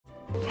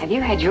Have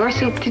you had your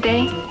soup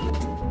today?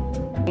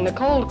 The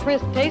cold,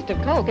 crisp taste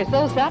of Coke is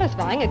so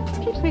satisfying,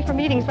 it keeps me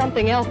from eating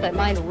something else that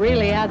might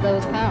really add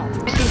those pounds.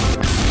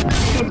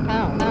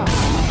 Pounds.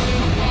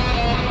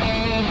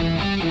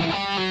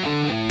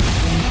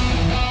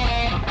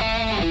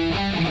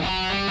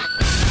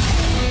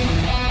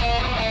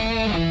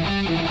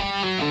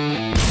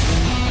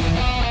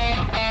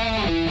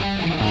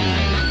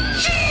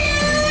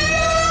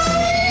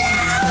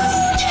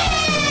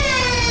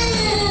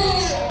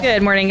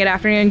 Good morning, good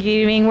afternoon, good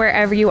evening,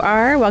 wherever you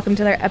are. Welcome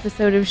to another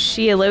episode of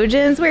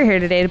Sheologians. We're here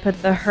today to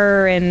put the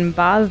her in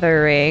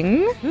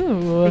bothering.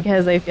 Ooh.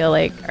 Because I feel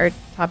like our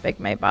topic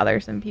might bother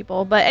some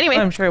people. But anyway.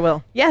 I'm sure it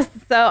will. Yes,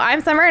 so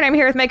I'm Summer, and I'm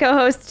here with my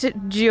co-host,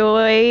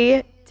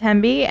 Joy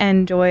Temby.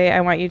 And Joy,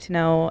 I want you to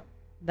know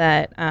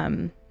that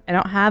I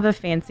don't have a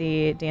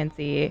fancy,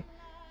 dancy,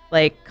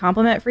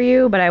 compliment for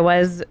you, but I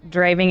was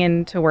driving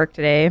into work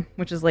today,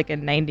 which is like a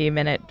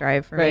 90-minute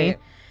drive for me.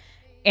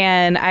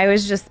 And I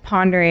was just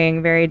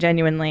pondering very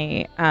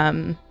genuinely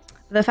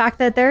the fact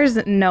that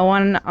there's no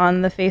one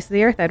on the face of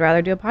the earth I'd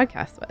rather do a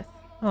podcast with.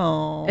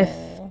 Oh. If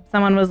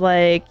someone was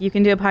like, you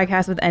can do a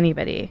podcast with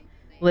anybody,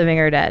 living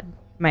or dead,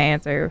 my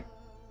answer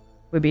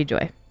would be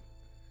Joy.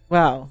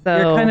 Wow. So,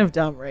 you're kind of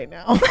dumb right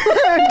now.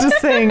 I'm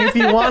just saying, if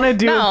you want to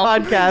do a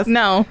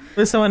podcast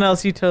with someone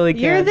else, you totally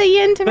can. You're the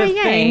yin to my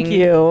yang. Thank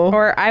you.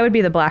 Or I would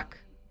be the black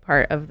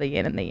part of the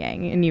yin and the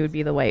yang, and you would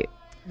be the white.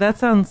 That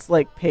sounds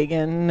like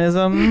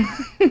paganism.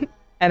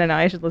 I don't know.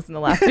 I should listen to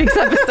last week's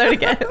episode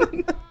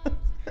again.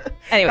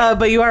 Anyway.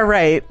 But you are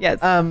right.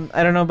 Yes.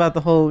 I don't know about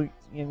the whole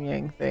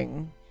yin-yang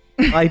thing.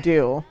 I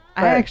do.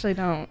 I actually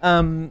don't.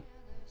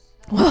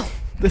 Well,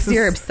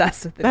 you're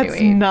obsessed with the new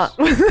age. That's not...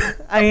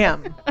 I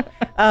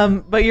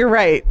am. But you're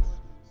right.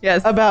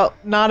 Yes.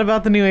 Not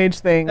about the new age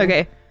thing.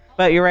 Okay.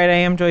 But you're right. I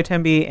am Joy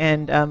Temby,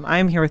 and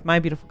I'm here with my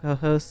beautiful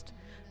co-host,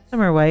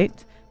 Summer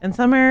White. And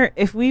Summer,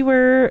 if we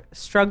were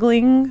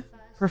struggling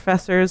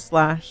professors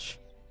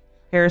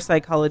 /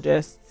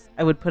 parapsychologists,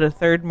 I would put a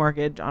third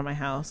mortgage on my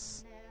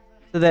house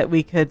so that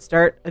we could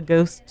start a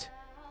ghost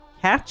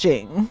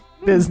catching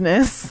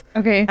business.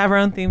 Okay. Have our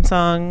own theme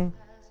song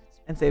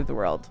and save the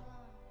world.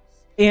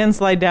 And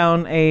slide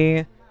down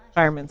a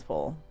fireman's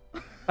pole.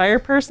 Fire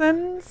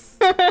persons?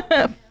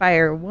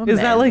 Firewoman.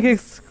 Is that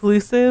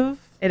exclusive?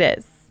 It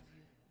is.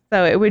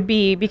 So it would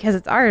be, because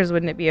it's ours,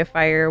 wouldn't it be a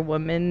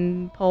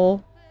firewoman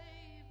pole?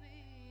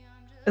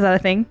 Is that a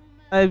thing?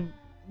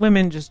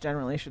 Women just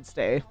generally should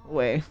stay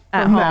away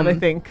at from home, that, I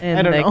think. in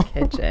I don't know.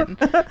 kitchen.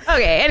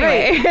 Okay,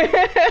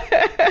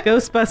 anyway.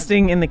 Ghost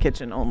busting in the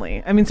kitchen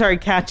only. I mean, sorry,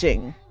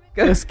 catching.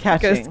 Ghost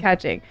catching. Ghost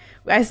catching.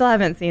 I still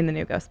haven't seen the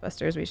new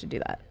Ghostbusters. We should do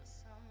that.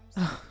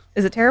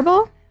 Is it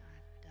terrible?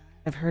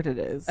 I've heard it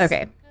is.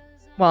 Okay.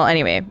 Well,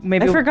 anyway.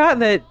 Maybe I forgot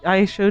that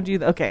I showed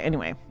you okay,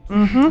 anyway.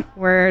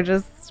 We're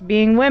just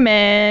being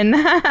women.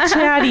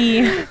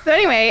 Chatty. So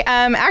anyway,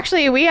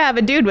 actually, we have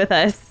a dude with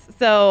us.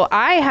 So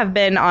I have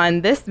been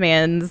on this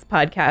man's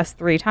podcast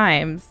 3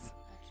 times.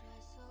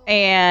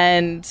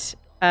 And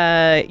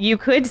you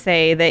could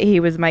say that he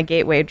was my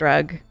gateway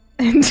drug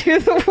into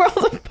the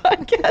world of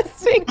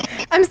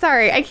podcasting. I'm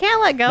sorry. I can't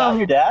let go. Not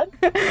your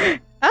dad?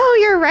 Oh,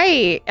 you're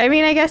right. I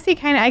mean, I guess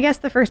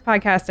the first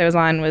podcast I was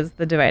on was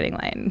The Dividing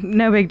Line.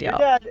 No big deal.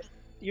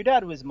 Your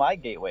dad was my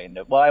gateway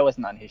into, well, I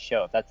wasn't on his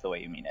show, if that's the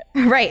way you mean it.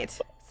 Right.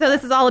 So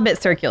this is all a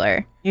bit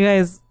circular. You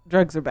guys,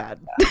 drugs are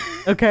bad.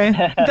 Okay?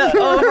 The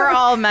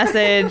overall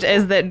message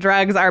is that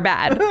drugs are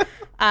bad.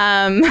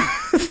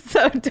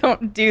 So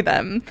don't do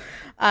them.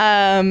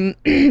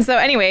 So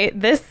anyway,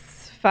 this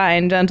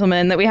fine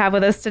gentleman that we have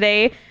with us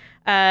today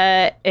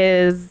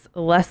is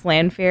Les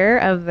Lanfear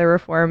of the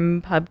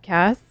Reform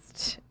Pubcast.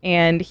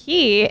 And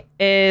he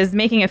is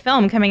making a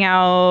film coming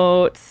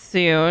out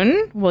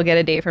soon. We'll get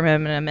a date from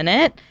him in a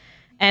minute.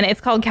 And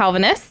it's called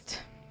Calvinist.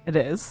 It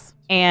is.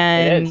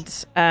 And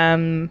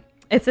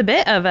it's a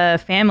bit of a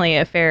family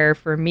affair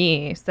for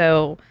me.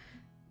 So,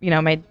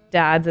 my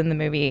dad's in the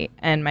movie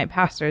and my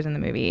pastor's in the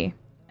movie.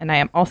 And I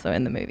am also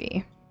in the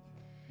movie.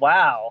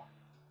 Wow.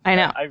 I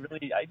know.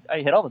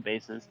 I hit all the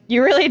bases.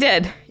 You really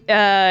did.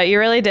 You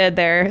really did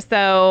there.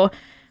 So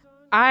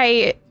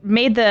I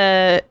made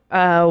the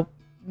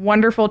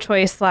wonderful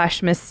choice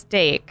 /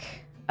 mistake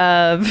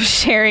of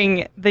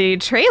sharing the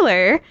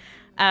trailer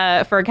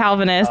for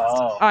Calvinist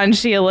on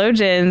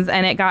Sheologians,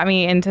 and it got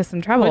me into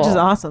some trouble. Which is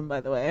awesome,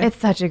 by the way. It's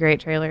such a great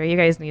trailer. You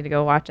guys need to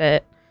go watch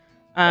it.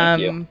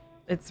 Thank you.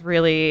 It's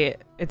really,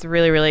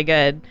 really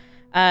good.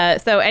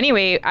 So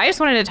anyway, I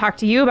just wanted to talk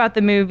to you about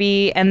the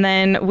movie, and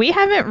then we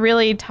haven't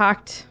really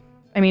talked.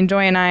 I mean,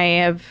 Joy and I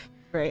have.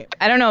 Right.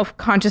 I don't know if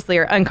consciously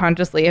or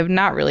unconsciously have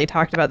not really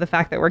talked about the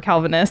fact that we're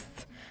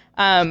Calvinists.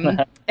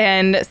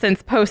 And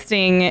since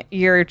posting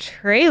your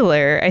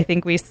trailer, I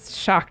think we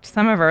shocked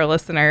some of our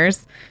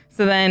listeners.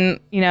 So then,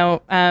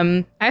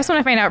 I just want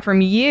to find out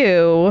from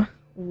you,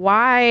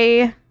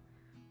 why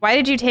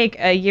did you take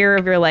a year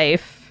of your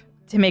life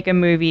to make a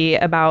movie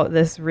about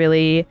this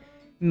really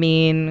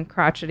mean,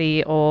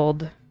 crotchety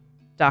old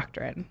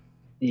doctrine?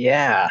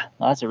 Yeah,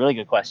 well, that's a really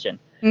good question.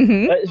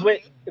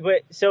 Mm-hmm.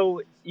 but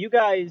so you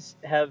guys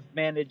have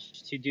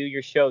managed to do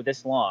your show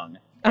this long,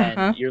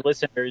 and your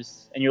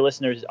listeners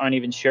aren't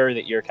even sure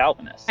that you're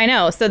Calvinist. I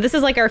know. So this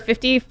is like our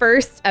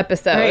 51st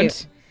episode.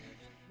 Right.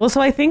 Well, so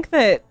I think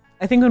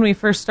when we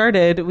first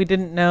started, we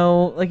didn't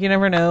know, like, you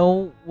never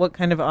know what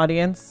kind of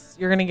audience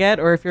you're going to get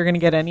or if you're going to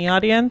get any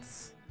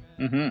audience.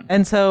 Mm-hmm.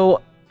 And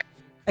so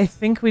I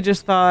think we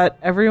just thought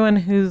everyone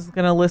who's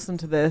going to listen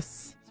to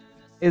this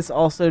is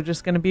also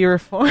just going to be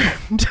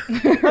reformed.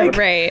 Like,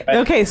 Right.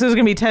 okay, so there's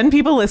going to be 10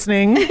 people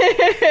listening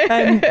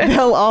and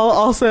they'll all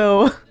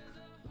also,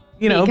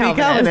 be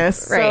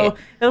Calvinists. Right. So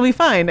it'll be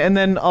fine. And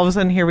then all of a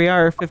sudden here we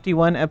are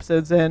 51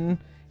 episodes in,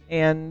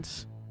 and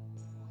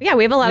Yeah,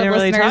 we have a lot We of didn't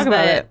really listeners talk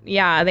about that,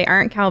 it. they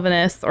aren't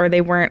Calvinists or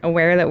they weren't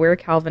aware that we're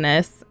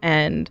Calvinists.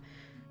 And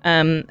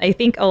I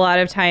think a lot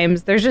of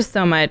times there's just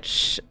so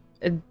much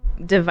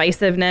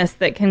divisiveness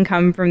that can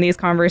come from these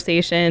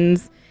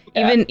conversations.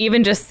 Yeah.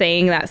 Even just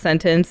saying that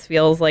sentence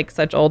feels like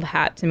such old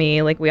hat to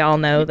me. Like, we all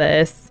know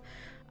this.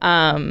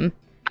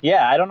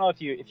 Yeah, I don't know if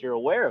you're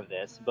aware of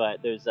this,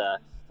 but there's a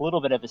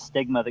little bit of a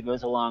stigma that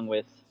goes along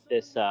with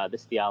this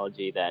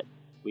theology that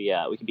we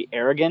can be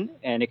arrogant,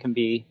 and it can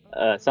be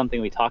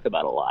something we talk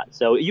about a lot.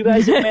 So you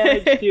guys have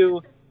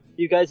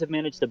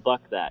managed to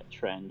buck that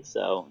trend.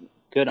 So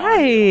good on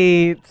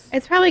you. right.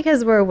 It's probably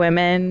because we're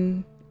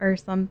women or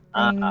something.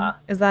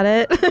 Is that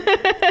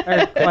it?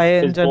 Our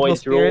quiet and gentle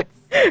boys rule.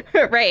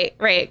 right.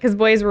 spirits. Because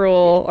boys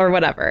rule or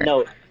whatever.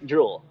 No,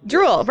 drool.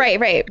 Drool,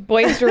 right.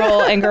 Boys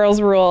drool and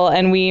girls rule,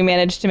 and we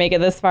managed to make it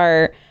this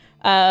far.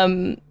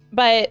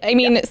 But I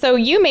mean, so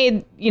you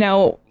made,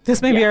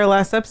 This may be our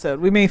last episode.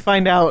 We may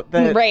find out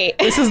that Right.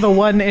 this is the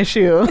one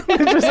issue that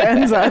just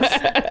ends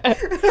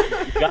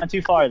us. You've gone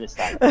too far this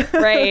time.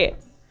 right.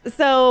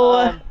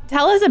 So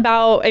tell us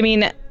about,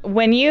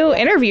 when you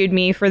interviewed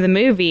me for the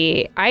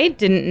movie, I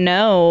didn't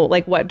know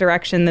like what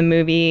direction the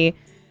movie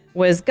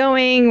was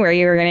going, where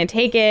you were going to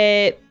take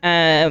it.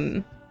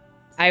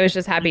 I was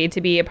just happy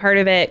to be a part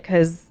of it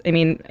because,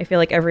 I feel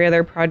like every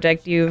other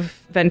project you've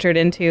ventured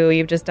into,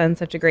 you've just done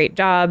such a great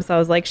job. So I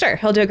was like, sure,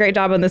 he'll do a great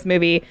job on this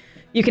movie.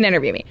 You can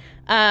interview me.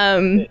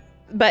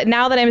 But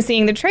now that I'm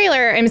seeing the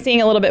trailer, I'm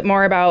seeing a little bit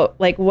more about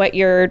like what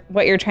you're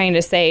trying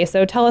to say.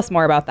 So tell us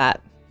more about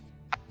that.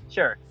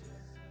 Sure.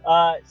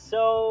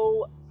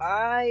 So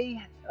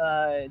I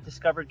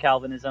discovered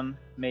Calvinism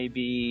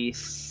maybe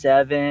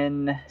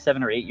seven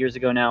or 8 years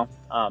ago now.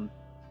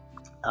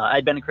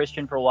 I'd been a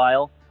Christian for a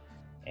while,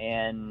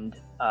 and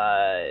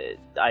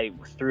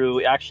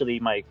through actually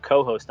my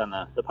co-host on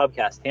the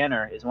pubcast,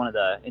 Tanner, is one of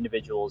the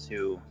individuals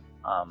who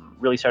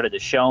really started to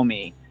show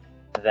me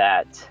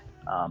that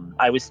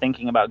I was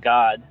thinking about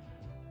God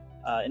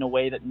in a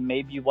way that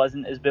maybe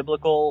wasn't as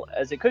biblical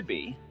as it could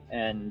be.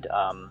 And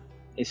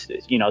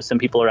some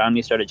people around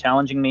me started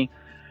challenging me,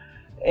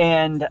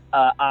 and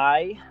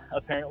I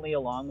apparently,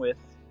 along with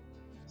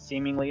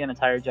seemingly an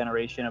entire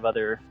generation of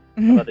other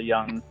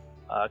young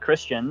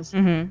Christians,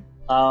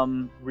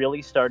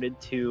 really started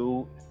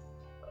to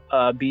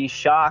be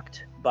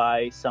shocked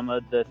by some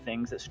of the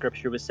things that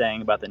Scripture was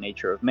saying about the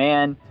nature of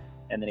man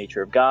and the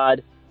nature of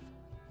God.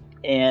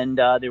 And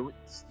there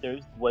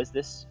was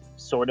this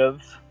sort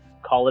of,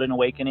 call it an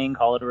awakening,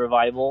 call it a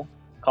revival,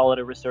 call it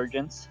a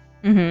resurgence.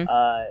 And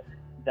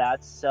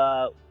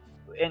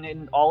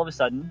all of a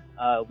sudden,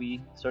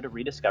 we sort of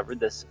rediscovered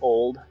this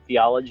old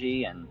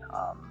theology, and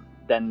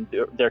then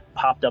there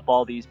popped up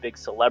all these big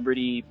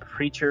celebrity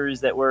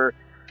preachers that were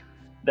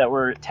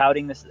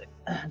touting this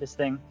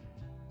thing.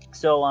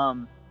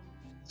 So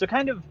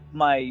kind of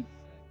my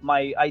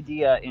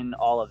idea in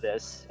all of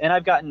this, and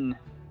I've gotten,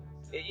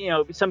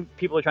 some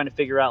people are trying to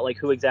figure out like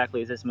who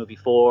exactly is this movie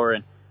for,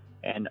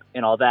 and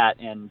all that,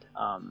 and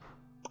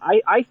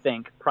I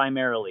think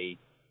primarily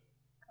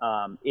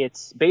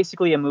it's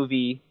basically a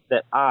movie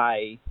that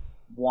I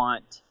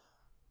want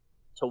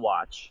to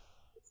watch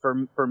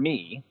for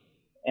me,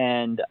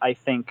 and I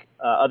think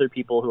other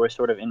people who are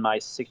sort of in my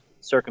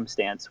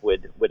circumstance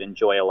would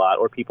enjoy a lot,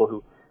 or people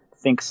who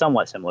think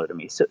somewhat similar to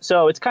me.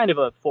 So it's kind of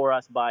a for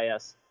us, by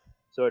us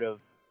sort of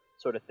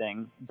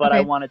thing. But okay.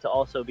 I wanted to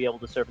also be able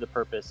to serve the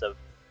purpose of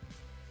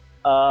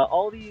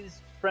all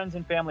these friends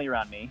and family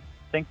around me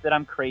think that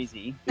I'm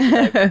crazy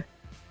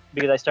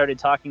because I started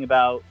talking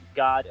about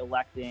God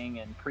electing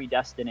and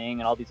predestining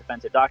and all these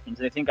offensive doctrines,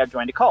 and they think I've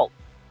joined a cult.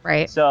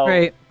 Right. So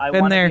right. I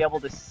want to be able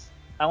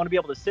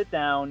to sit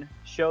down,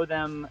 show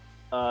them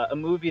a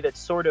movie that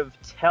sort of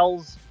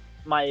tells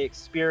my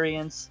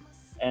experience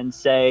and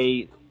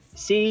say,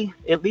 see,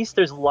 at least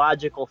there's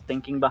logical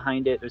thinking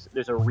behind it.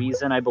 There's a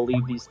reason I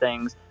believe these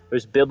things.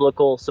 There's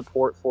biblical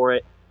support for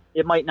it.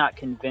 It might not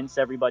convince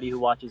everybody who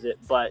watches it,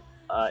 but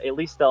at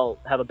least they'll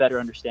have a better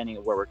understanding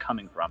of where we're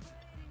coming from.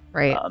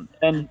 Right.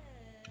 And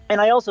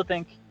I also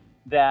think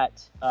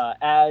that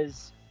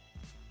as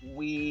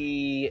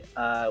we,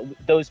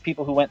 those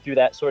people who went through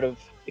that sort of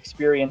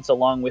experience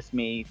along with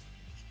me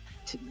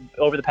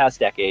over the past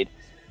decade,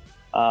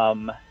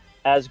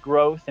 as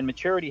growth and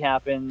maturity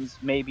happens,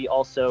 maybe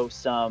also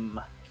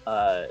some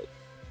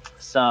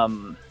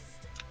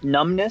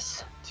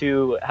numbness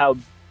to how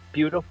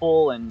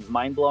beautiful and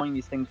mind-blowing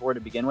these things were to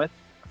begin with.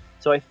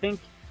 So I think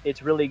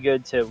it's really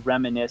good to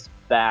reminisce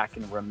back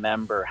and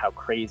remember how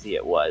crazy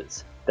it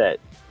was that,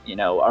 you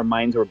know, our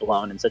minds were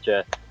blown in such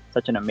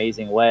an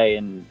amazing way,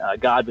 and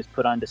God was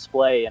put on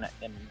display in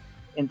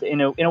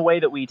a way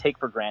that we take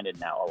for granted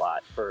now a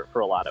lot for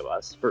a lot of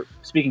us, for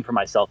speaking for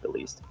myself at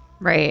least.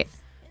 Right.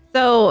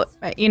 So,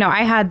 you know,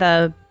 I had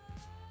the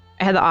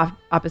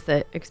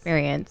opposite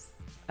experience.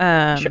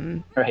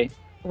 Sure. Right.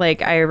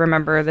 Like, I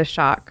remember the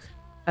shock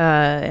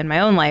in my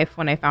own life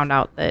when I found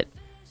out that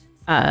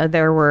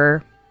there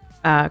were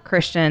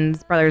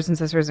Christians, brothers and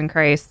sisters in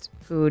Christ,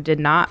 who did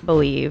not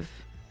believe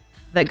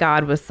that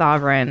God was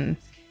sovereign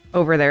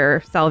over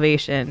their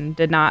salvation,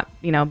 did not,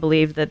 you know,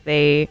 believe that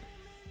they,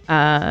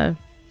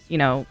 you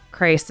know,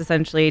 Christ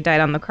essentially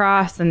died on the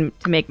cross and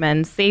to make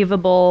men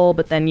savable,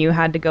 but then you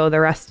had to go the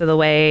rest of the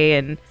way.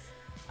 And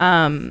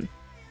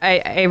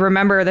I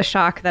remember the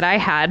shock that I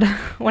had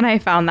when I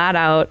found that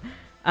out,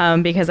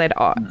 because I'd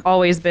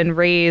always been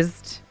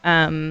raised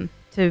to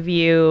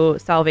view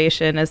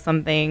salvation as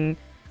something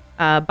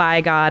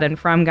by God and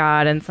from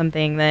God, and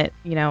something that,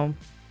 you know,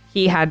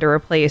 he had to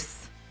replace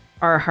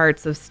our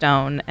hearts of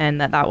stone,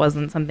 and that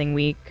wasn't something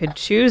we could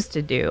choose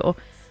to do.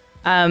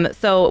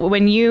 So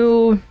when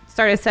you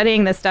started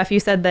studying this stuff,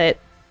 you said that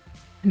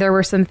there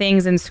were some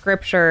things in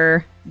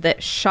scripture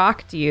that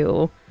shocked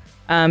you.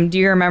 Do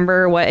you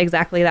remember what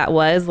exactly that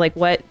was? Like,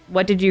 what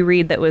did you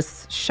read that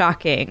was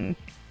shocking?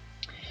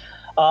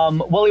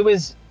 Well, it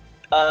was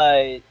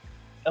a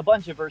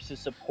bunch of verses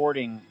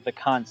supporting the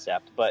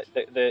concept, but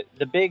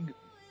the big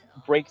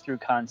breakthrough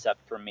concept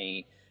for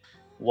me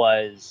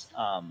was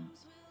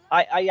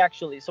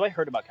I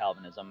heard about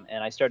Calvinism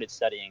and I started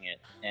studying it.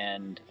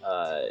 And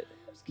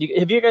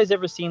have you guys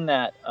ever seen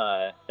that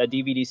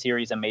DVD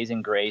series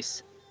Amazing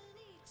Grace?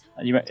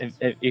 Are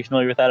you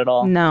familiar with that at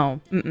all?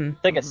 No. Mm-mm.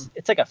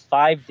 It's like a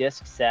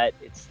 5-disc set.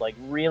 It's like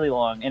really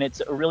long, and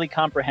it's a really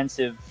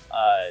comprehensive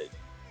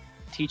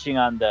teaching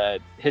on the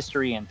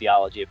history and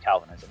theology of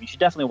Calvinism. You should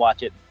definitely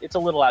watch it. It's a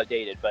little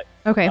outdated, but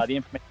okay.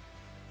 The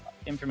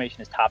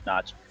information is top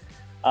notch.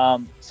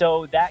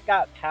 So that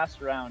got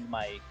passed around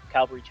my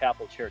Calvary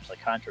Chapel church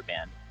like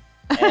contraband,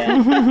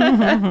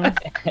 and,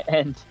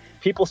 and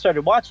people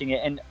started watching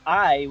it, and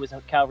I was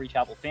a Calvary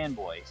Chapel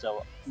fanboy,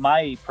 so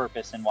my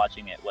purpose in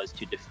watching it was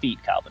to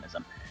defeat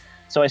Calvinism.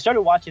 So I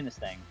started watching this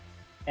thing,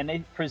 and they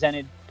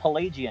presented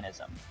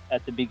Pelagianism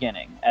at the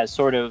beginning as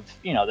sort of,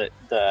 you know,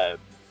 the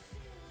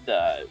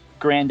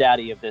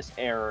granddaddy of this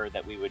error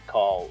that we would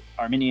call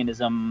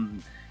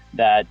Arminianism,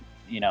 that,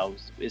 you know,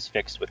 is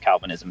fixed with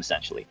Calvinism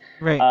essentially.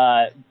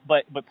 Right.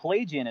 But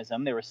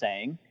Pelagianism, they were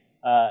saying,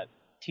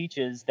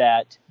 teaches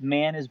that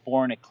man is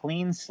born a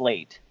clean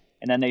slate,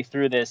 and then they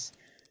threw this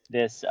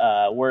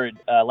Latin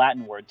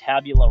word,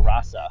 tabula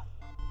rasa,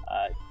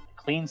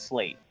 clean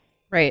slate.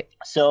 Right.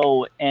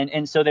 So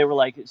and so they were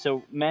like,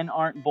 so men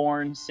aren't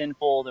born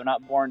sinful. They're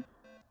not born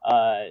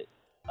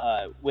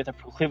with a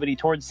proclivity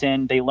towards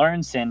sin. They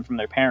learn sin from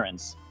their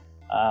parents.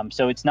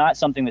 So it's not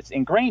something that's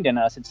ingrained in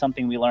us. It's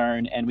something we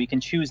learn, and we can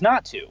choose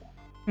not to.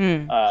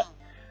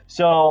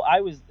 So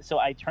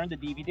I turned the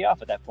DVD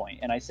off at that point,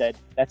 and I said,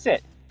 that's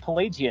it,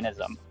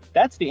 Pelagianism.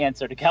 That's the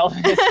answer to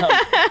Calvinism.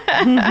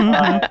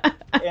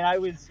 And I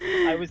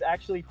was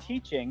actually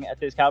teaching at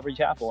this Calvary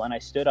Chapel, and I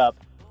stood up,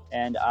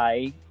 and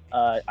I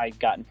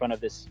got in front of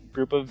this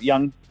group of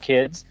young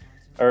kids,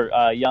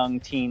 or young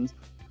teens,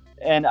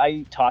 and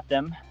I taught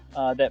them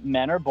that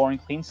men are born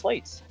clean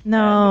slates.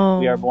 No,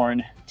 and we are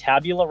born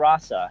tabula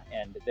rasa,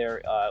 and we're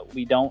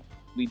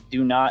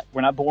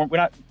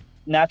not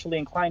naturally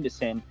inclined to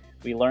sin.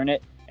 We learn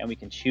it, and we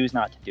can choose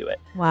not to do it.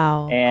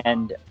 Wow.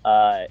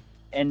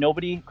 And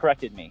nobody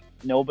corrected me.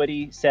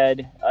 Nobody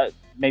said,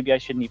 maybe I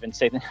shouldn't even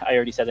say that. I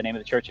already said the name of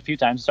the church a few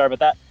times. Sorry about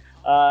that.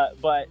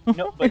 But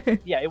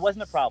yeah, it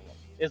wasn't a problem.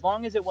 As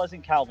long as it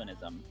wasn't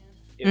Calvinism,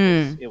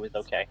 it was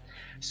okay.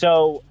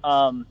 So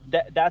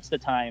that's the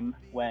time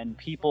when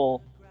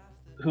people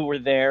who were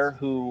there,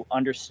 who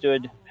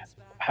understood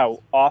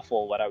how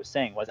awful what I was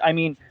saying was. I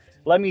mean,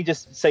 let me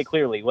just say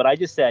clearly, what I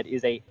just said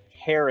is a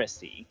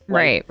heresy.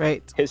 Right.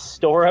 Right.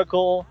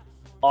 Historical,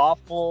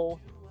 awful,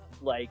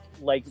 like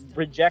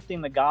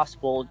rejecting the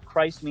gospel.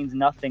 Christ means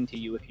nothing to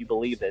you if you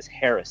believe this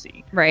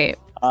heresy. Right.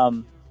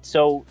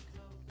 So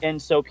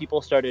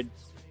people started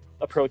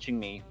approaching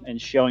me and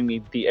showing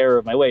me the error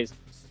of my ways,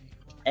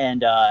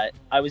 and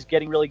I was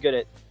getting really good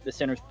at the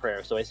sinner's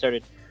prayer. So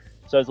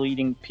I was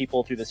leading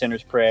people through the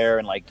sinner's prayer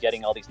and like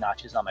getting all these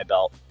notches on my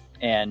belt.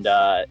 And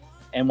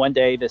one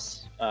day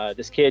this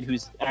kid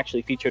who's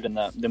actually featured in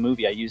the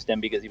movie, I used him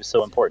because he was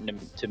so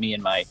important to me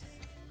in my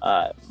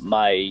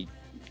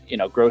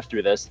growth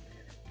through this.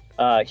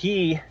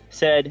 He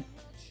said,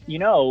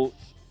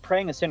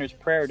 praying a sinner's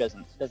prayer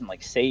doesn't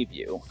like save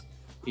you.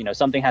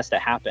 Something has to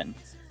happen.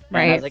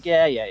 Right. And I was like,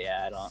 yeah,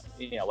 I don't,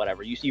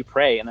 whatever. You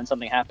pray and then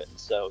something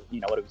happens. So,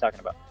 what are we talking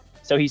about?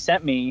 So he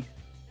sent me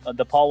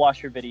the Paul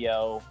Washer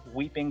video,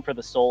 Weeping for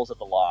the Souls of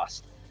the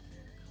Lost.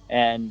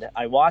 And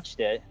I watched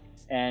it,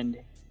 and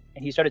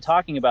he started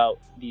talking about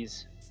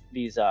these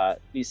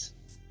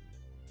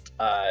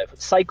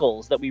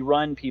cycles that we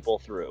run people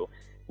through.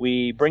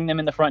 We bring them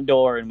in the front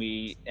door,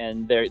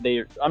 and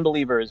they're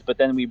unbelievers, but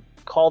then we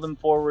call them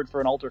forward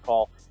for an altar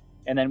call,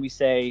 and then we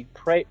say,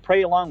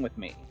 pray along with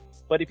me.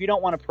 But if you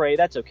don't want to pray,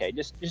 that's okay.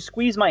 Just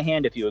squeeze my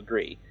hand if you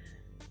agree.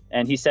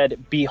 And he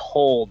said,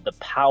 behold the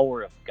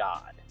power of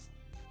God.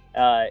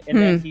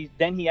 And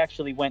then he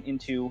actually went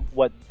into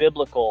what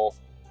biblical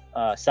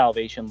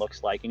salvation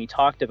looks like, and he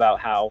talked about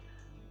how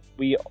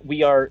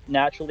we are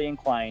naturally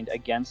inclined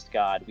against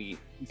God. We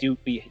do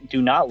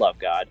not love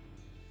God,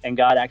 and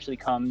God actually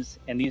comes.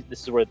 And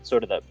this is where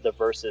sort of the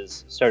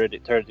verses started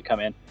to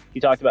come in. He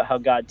talked about how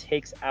God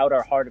takes out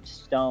our heart of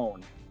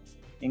stone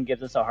and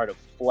gives us a heart of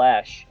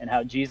flesh, and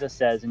how Jesus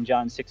says in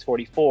John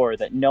 6:44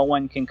 that no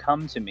one can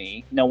come to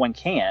me, no one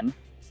can.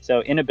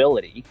 So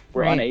inability,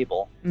 we're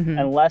unable,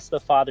 unless the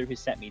Father who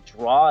sent me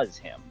draws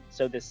him.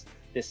 So this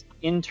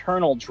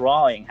internal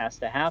drawing has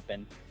to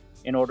happen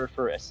in order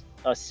for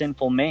a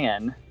sinful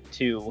man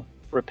to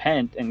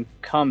repent and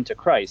come to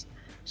Christ.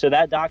 So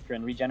that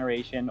doctrine,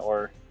 regeneration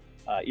or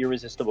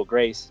irresistible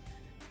grace,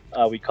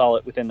 we call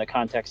it within the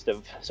context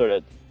of sort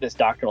of this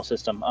doctrinal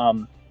system.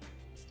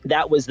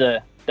 That was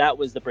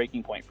the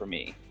breaking point for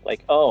me.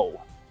 Like,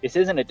 oh, this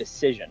isn't a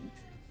decision.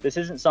 This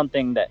isn't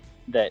something that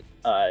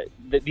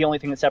the only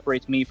thing that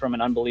separates me from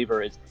an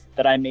unbeliever is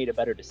that I made a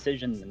better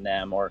decision than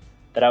them, or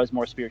that I was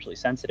more spiritually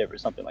sensitive or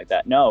something like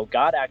that. No,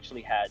 God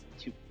actually had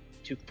to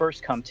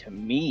first come to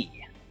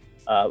me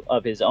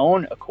of his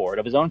own accord,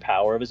 of his own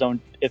power, of his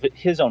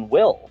own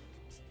will.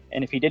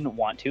 And if he didn't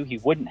want to, he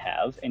wouldn't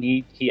have. And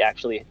he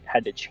actually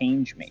had to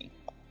change me.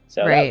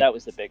 So that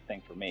was the big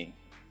thing for me.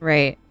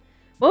 Right.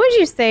 What would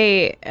you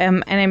say,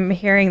 and I'm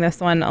hearing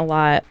this one a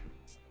lot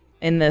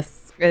in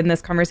this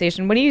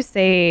conversation, what do you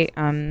say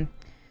to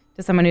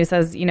someone who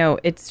says,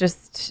 it's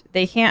just,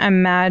 they can't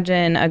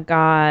imagine a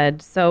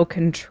God so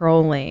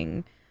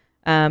controlling?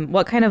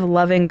 What kind of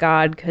loving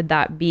God could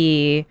that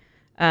be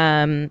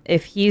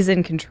if he's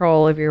in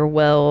control of your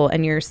will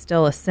and you're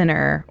still a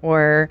sinner?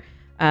 Or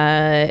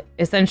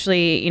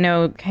essentially,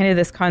 kind of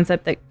this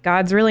concept that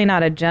God's really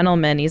not a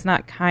gentleman. He's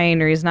not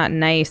kind, or he's not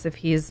nice if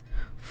he's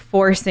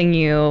forcing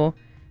you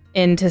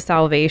into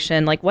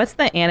salvation. Like, what's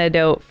the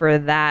antidote for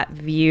that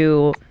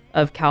view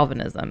of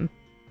Calvinism?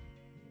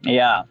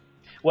 Yeah.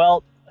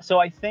 Well, so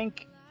I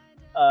think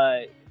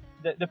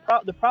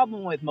the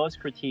problem with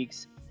most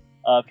critiques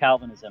of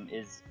Calvinism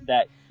is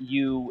that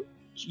you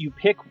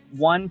pick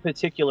one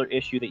particular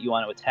issue that you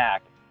want to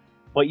attack,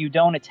 but you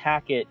don't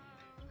attack it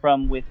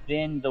from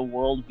within the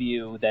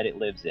worldview that it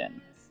lives in.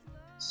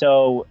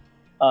 So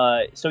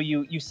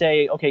you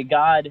say, okay,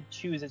 God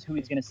chooses who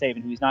he's going to save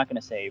and who he's not going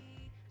to save.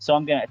 So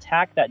I'm going to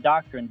attack that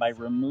doctrine by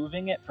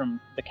removing it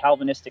from the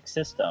Calvinistic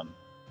system,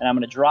 and I'm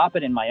going to drop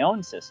it in my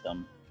own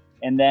system,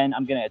 and then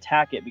I'm going to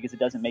attack it because it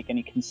doesn't make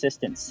any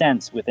consistent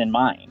sense within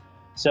mine.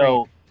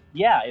 So,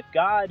 yeah, if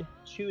God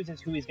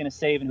chooses who he's going to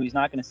save and who he's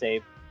not going to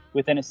save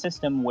within a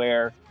system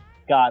where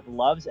God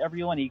loves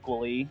everyone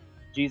equally,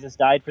 Jesus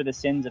died for the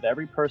sins of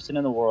every person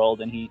in the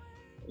world, and he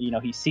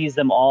sees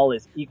them all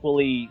as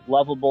equally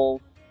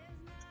lovable.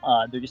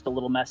 They're just a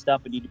little messed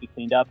up and need to be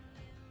cleaned up.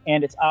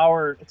 And it's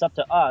up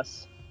to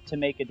us to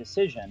make a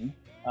decision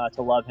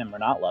to love him or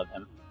not love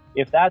him.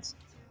 If that's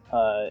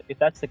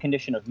the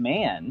condition of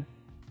man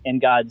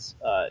and God's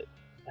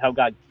how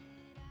God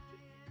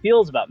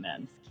feels about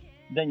men,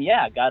 then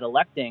yeah, God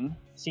electing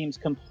seems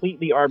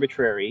completely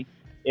arbitrary.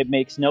 It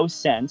makes no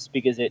sense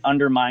because it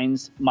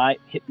undermines my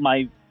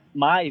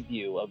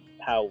view of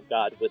how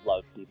God would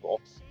love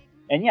people.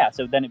 And yeah,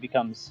 so then it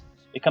becomes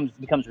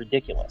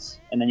ridiculous,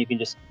 and then you can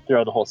just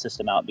throw the whole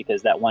system out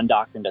because that one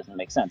doctrine doesn't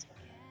make sense.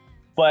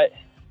 But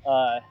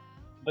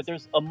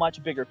there's a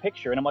much bigger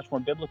picture and a much more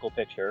biblical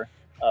picture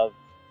of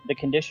the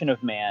condition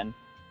of man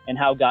and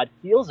how God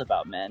feels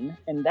about men,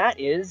 and that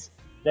is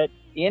that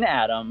in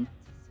Adam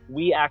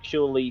we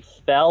actually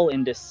fell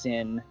into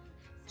sin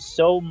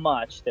so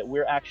much that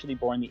we're actually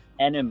born the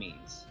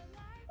enemies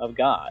of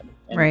God.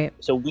 And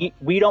so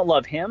we don't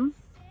love him,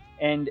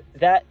 and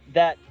that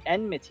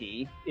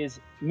enmity is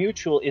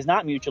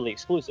not mutually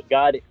exclusive.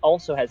 God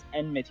also has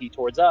enmity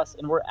towards us,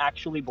 and we're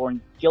actually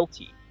born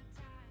guilty.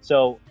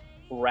 So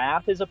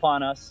wrath is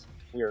upon us.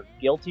 We are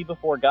guilty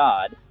before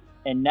God.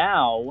 And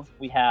now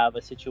we have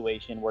a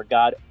situation where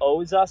God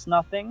owes us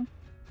nothing,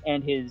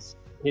 and his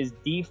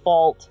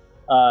default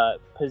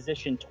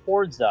position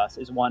towards us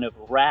is one of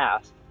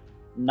wrath,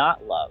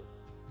 not love.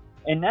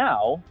 And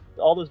now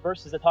all those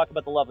verses that talk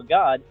about the love of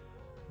God,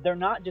 they're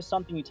not just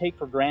something you take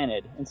for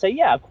granted and say,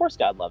 yeah, of course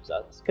God loves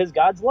us because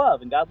God's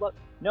love and God love.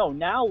 No,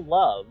 now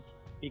love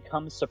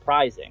becomes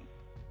surprising.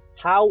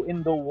 How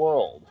in the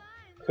world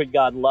could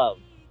God love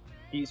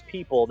these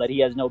people that he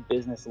has no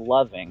business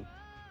loving?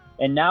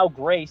 And now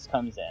grace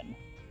comes in.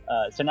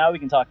 So now we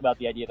can talk about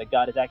the idea that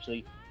God is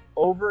actually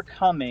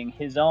overcoming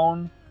his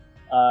own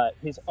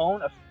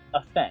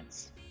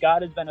offense.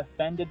 God has been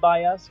offended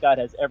by us. God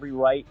has every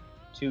right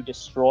to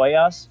destroy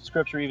us.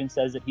 Scripture even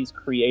says that he's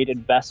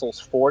created vessels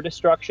for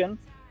destruction,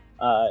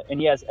 and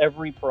he has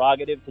every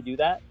prerogative to do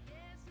that.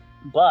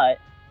 But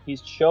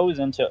he's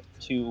chosen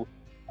to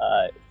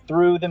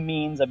through the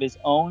means of his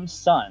own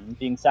son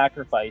being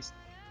sacrificed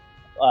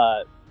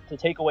to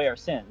take away our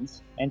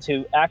sins and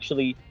to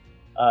actually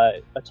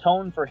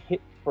atone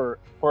for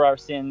our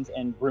sins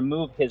and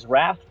remove his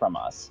wrath from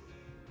us.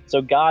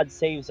 So God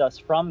saves us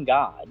from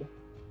God.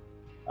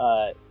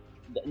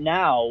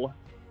 Now,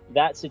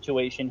 that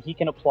situation, he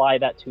can apply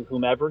that to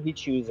whomever he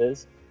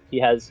chooses. He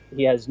has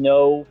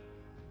no.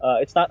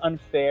 It's not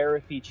unfair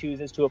if he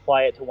chooses to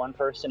apply it to one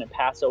person and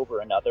pass over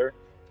another.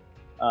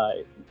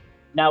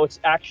 Now it's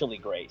actually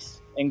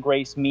grace, and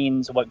grace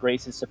means what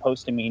grace is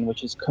supposed to mean,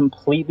 which is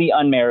completely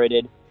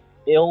unmerited,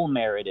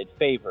 ill-merited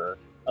favor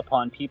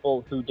upon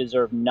people who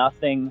deserve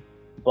nothing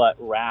but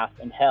wrath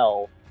and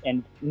hell,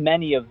 and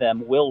many of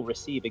them will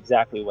receive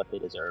exactly what they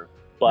deserve,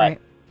 but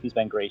Right. he's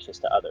been gracious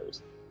to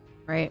others.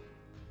 Right.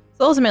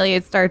 So ultimately,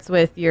 it starts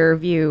with your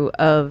view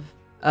of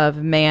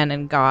man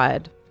and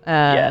God,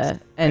 Yes.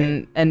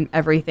 and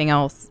everything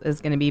else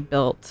is going to be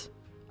built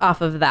off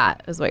of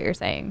that, is what you're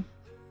saying.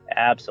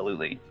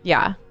 Absolutely.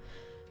 Yeah.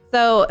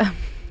 So,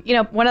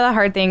 one of the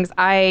hard things,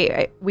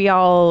 we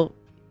all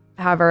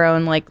have our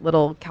own like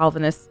little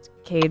Calvinist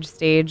cage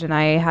stage, and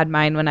I had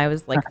mine when I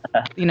was like,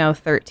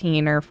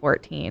 13 or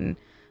 14.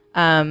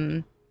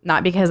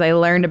 Not because I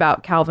learned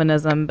about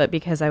Calvinism, but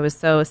because I was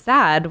so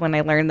sad when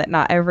I learned that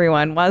not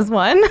everyone was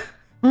one.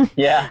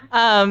 Yeah.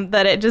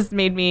 That it just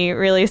made me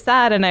really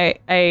sad,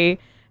 and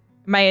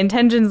my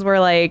intentions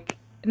were like,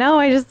 no,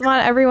 I just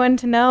want everyone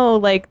to know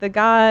like the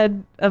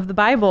God of the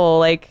Bible,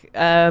 like,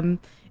 and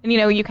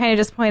you kind of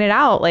just pointed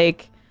out,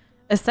 like,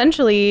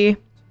 essentially,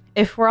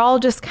 if we're all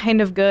just kind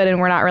of good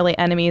and we're not really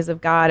enemies of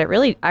God, it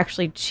really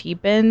actually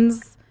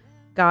cheapens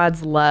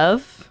God's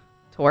love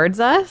towards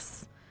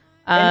us.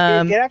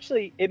 And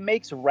it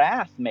makes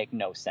wrath make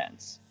no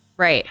sense.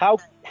 Right. How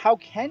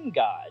can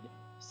God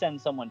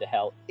send someone to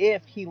hell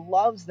if he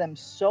loves them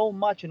so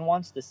much and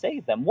wants to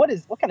save them? What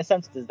kind of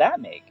sense does that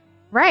make?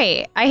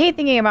 Right. I hate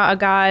thinking about a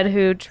God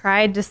who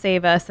tried to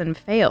save us and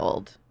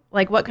failed.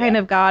 Like, what kind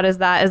of God is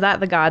that? Is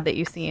that the God that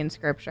you see in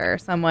Scripture?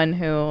 Someone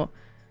who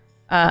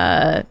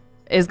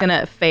is going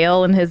to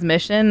fail in his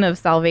mission of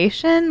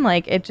salvation?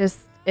 Like,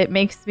 it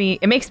makes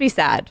me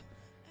sad.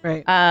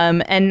 Right.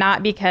 And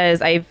not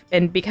because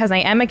because I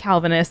am a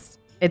Calvinist,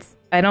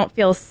 I don't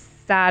feel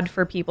sad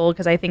for people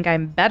because I think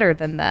I'm better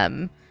than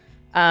them.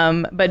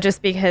 But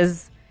just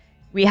because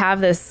we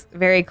have this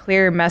very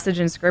clear message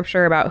in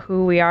Scripture about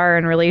who we are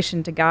in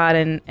relation to God,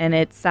 and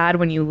it's sad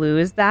when you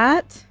lose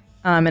that,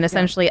 and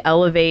essentially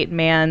elevate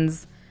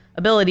man's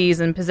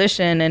abilities and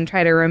position and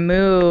try to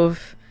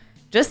remove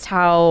just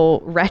how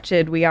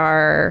wretched we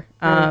are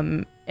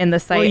in the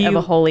sight of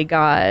a holy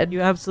God.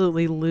 You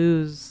absolutely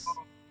lose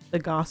the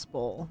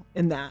gospel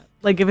in that.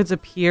 Like, if it's a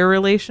peer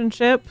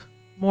relationship,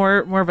 more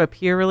of a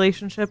peer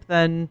relationship,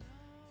 then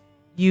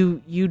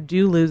you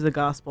do lose the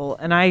gospel.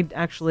 And I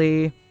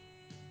actually,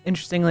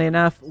 interestingly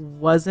enough,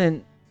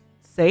 wasn't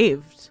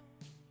saved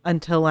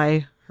until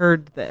I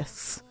heard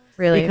this.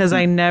 Really? Because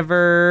I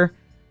never.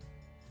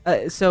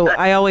 So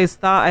I always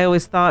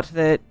thought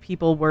that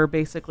people were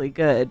basically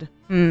good,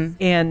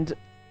 and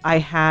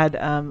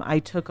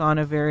I took on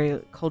a very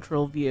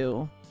cultural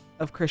view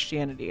of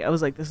Christianity. I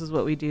was like, this is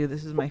what we do.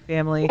 This is my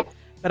family.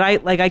 But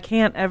I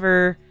can't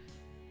ever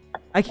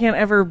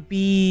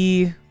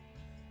be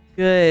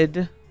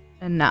good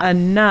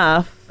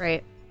enough.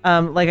 Right.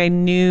 Like, I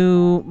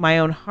knew my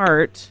own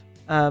heart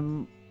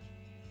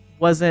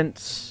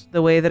wasn't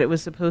the way that it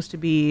was supposed to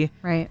be.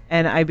 Right.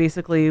 And I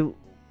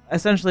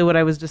essentially what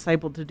I was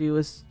discipled to do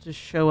was to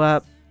show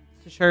up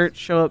to church,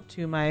 show up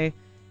to my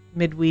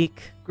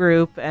midweek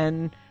group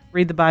and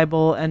read the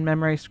Bible and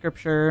memorize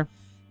scripture.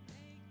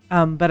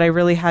 But I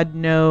really had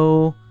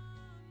no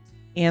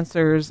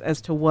answers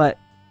as to what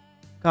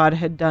God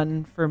had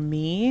done for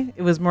me.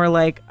 It was more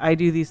like, I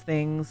do these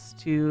things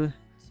to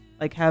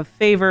like have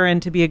favor and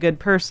to be a good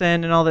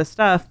person and all this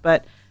stuff.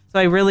 But so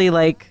I really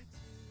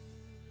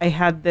I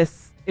had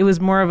this, it was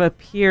more of a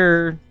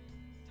peer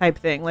type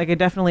thing. Like, I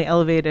definitely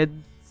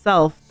elevated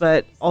self,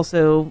 but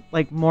also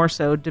like more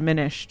so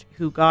diminished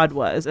who God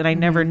was. And I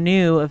never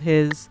knew of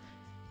his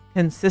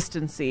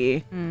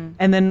consistency.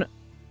 And then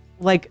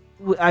like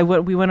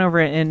we went over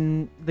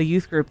in the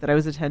youth group that I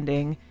was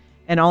attending,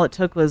 and all it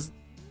took was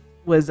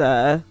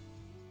a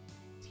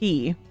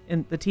tea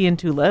and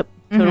tulip,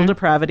 total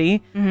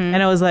depravity. And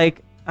I was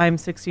like, I'm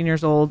 16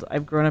 years old.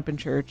 I've grown up in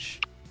church,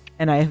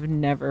 and I have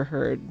never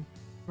heard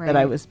that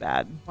I was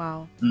bad.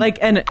 Wow. Like,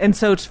 and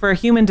so it's for a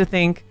human to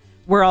think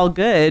we're all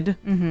good.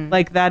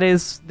 Like, that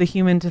is the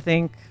human to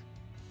think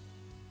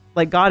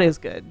like God is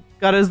good.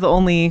 God is the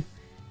only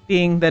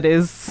being that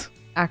is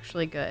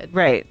Actually good.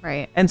 right.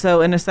 And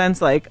so in a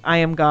sense, like, I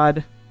am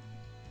God,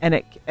 and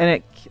it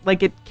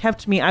like, it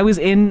kept me,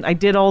 I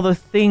did all the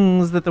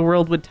things that the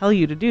world would tell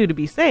you to do to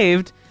be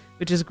saved,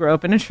 which is grow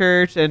up in a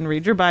church and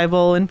read your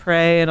Bible and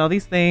pray and all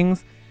these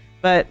things.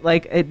 But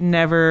like, it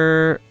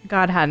never,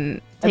 God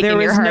hadn't taken there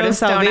was your heart no of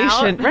stone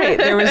salvation. out. Right.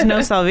 There was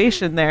no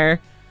salvation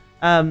there.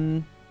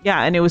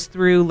 Yeah. And it was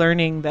through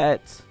learning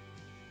that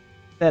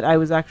I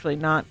was actually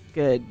not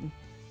good.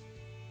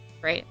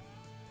 Right.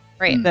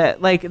 Right.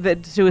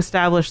 that to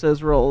establish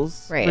those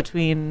roles Right.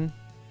 between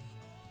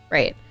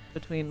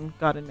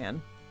God and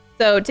man.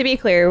 So to be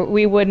clear,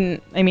 we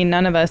wouldn't, I mean,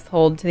 none of us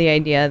hold to the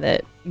idea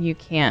that you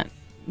can't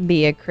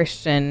be a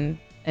Christian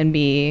and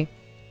be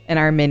an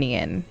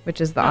Arminian, which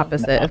is the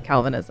opposite of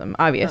Calvinism,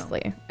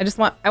 obviously.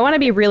 I want to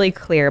be really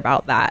clear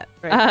about that.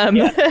 Right.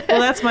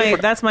 Well,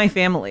 that's my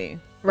family,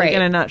 Right.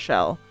 in a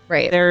nutshell.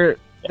 Right.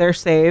 They're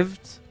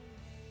saved.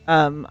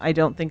 I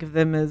don't think of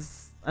them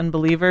as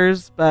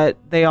unbelievers, but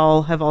they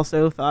all have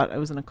also thought I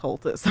was in a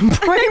cult at some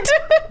point.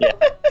 Yeah.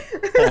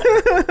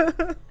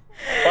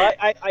 Well,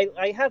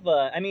 I have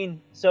a. I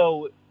mean,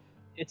 so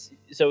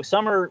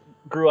Summer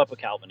grew up a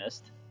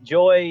Calvinist.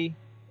 Joy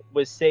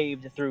was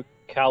saved through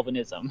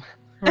Calvinism.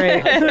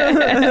 Right.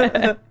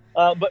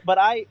 But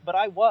I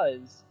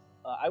was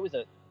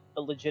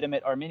a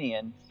legitimate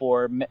Arminian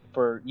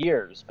for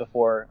years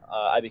before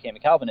I became a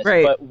Calvinist.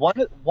 Right. But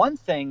one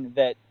thing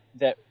that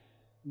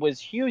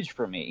was huge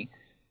for me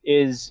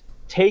is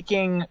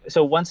taking.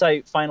 So once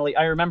I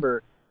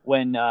remember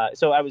when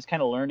so I was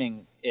kind of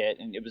learning it,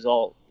 and it was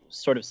all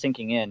sort of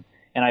sinking in,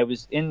 and I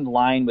was in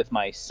line with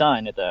my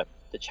son at the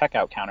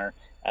checkout counter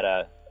at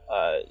a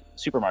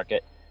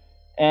supermarket,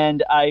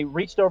 and I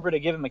reached over to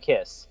give him a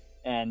kiss,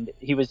 and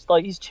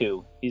he's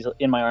 2, he's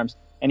in my arms,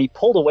 and he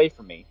pulled away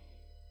from me,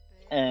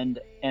 and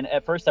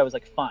at first I was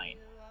like, fine,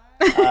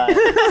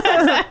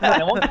 I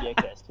won't give you a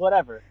kiss,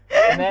 whatever,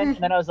 and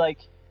then I was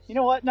like, you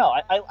know what, no,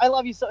 I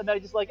love you so, and I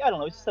just like, I don't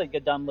know, it's just like a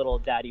dumb little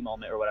daddy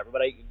moment or whatever,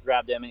 but I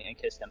grabbed him and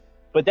kissed him,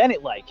 but then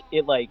it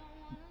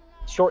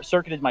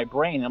short-circuited my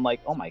brain, and I'm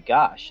like, oh my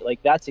gosh,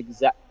 like that's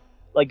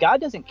like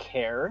God doesn't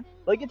care,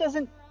 like it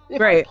doesn't,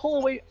 if Right. I pull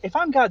away, if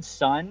I'm God's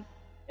son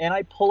and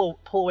I pull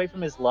away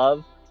from his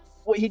love,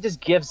 what, he just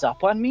gives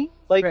up on me?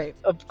 Like, Right.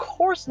 Of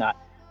course not.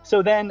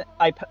 So then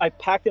I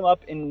packed him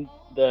up in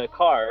the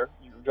car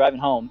driving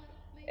home,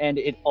 and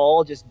it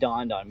all just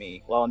dawned on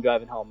me while I'm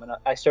driving home, and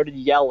I started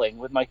yelling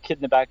with my kid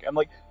in the back. I'm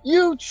like,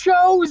 you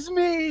chose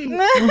me!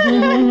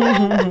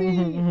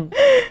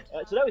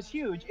 So that was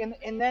huge,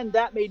 and then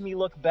that made me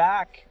look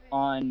back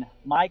on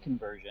my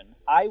conversion.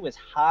 I was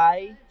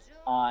high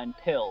on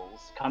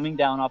pills, coming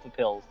down off of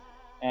pills,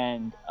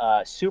 and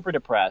super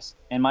depressed,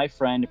 and my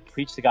friend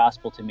preached the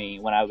gospel to me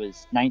when I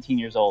was 19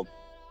 years old,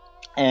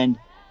 and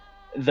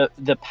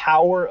the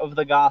power of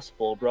the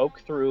gospel broke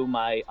through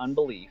my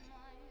unbelief,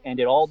 and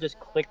it all just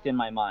clicked in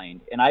my mind.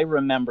 And I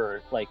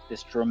remember like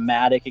this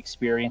dramatic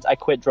experience. I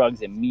quit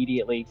drugs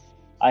immediately.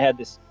 I had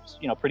this,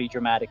 pretty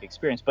dramatic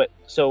experience. But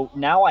so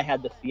now I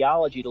had the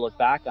theology to look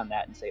back on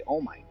that and say, oh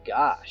my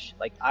gosh,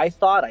 like I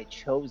thought I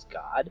chose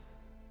God.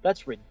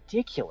 That's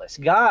ridiculous.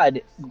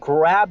 God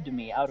grabbed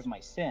me out of my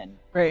sin,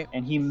 Right.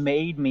 and he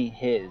made me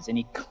his, and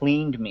he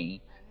cleaned me.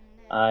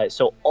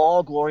 So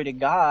all glory to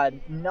God.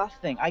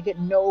 Nothing. I get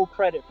no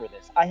credit for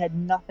this. I had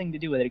nothing to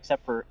do with it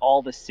except for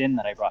all the sin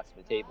that I brought to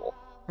the table.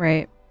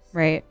 Right.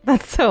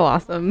 That's so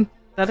awesome.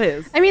 That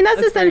is. I mean, that's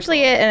very essentially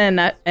cool.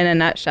 it in a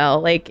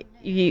nutshell. Like,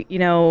 you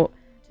know,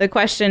 the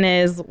question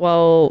is,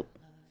 well,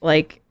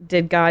 like,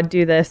 did God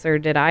do this or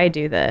did I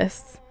do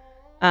this?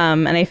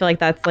 And I feel like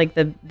that's like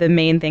the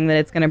main thing that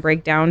it's going to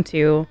break down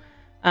to.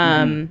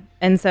 And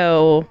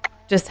so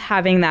just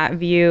having that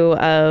view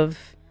of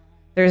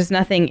there's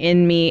nothing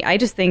in me, I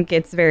just think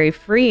it's very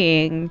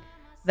freeing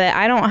that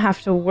I don't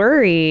have to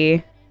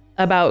worry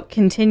about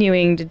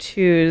continuing to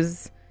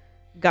choose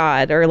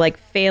God or like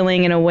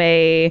failing in a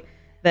way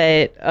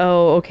that,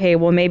 oh, okay,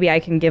 well, maybe I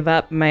can give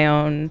up my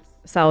own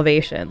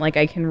salvation. Like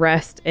I can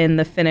rest in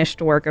the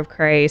finished work of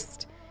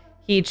Christ.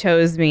 He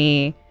chose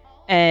me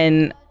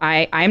and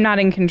I'm not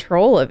in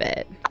control of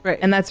it. Right.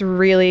 And that's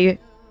really,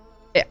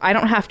 I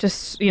don't have to,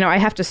 I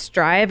have to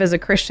strive as a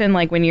Christian.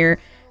 Like when you're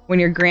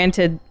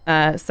granted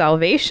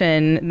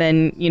salvation,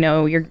 then,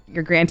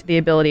 you're granted the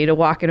ability to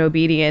walk in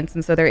obedience.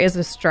 And so there is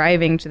a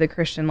striving to the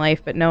Christian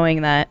life, but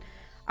knowing that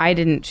I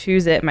didn't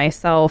choose it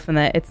myself and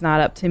that it's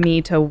not up to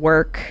me to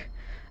work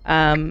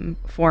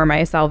for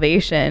my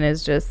salvation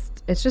it's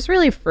just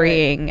really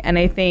freeing. Right. And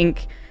I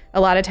think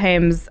a lot of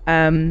times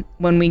when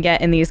we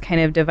get in these kind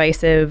of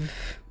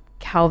divisive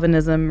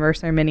Calvinism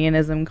versus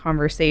Arminianism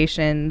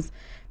conversations,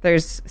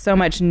 there's so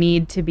much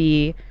need to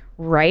be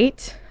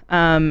right.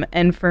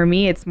 And for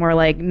me, it's more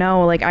like,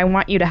 no, like I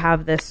want you to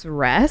have this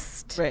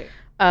rest Right.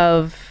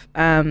 of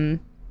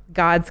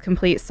God's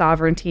complete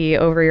sovereignty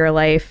over your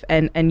life.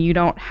 And you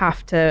don't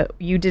have to,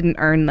 you didn't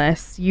earn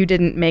this. You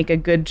didn't make a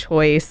good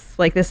choice.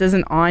 Like this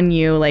isn't on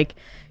you. Like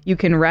you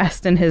can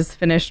rest in his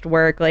finished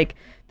work. Like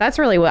that's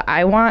really what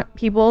I want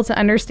people to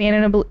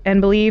understand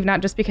and believe,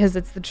 not just because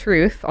it's the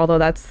truth, although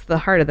that's the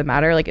heart of the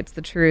matter. Like it's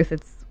the truth.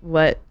 It's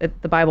what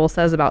the Bible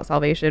says about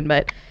salvation,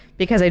 but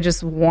because I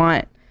just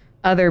want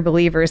other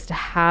believers to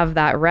have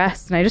that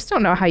rest. And I just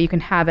don't know how you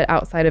can have it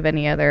outside of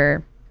any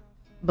other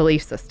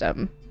belief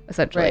system,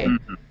 essentially. Right.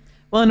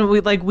 Well,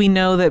 and we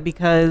know that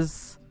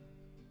because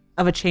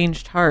of a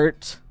changed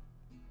heart,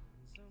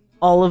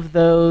 all of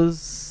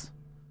those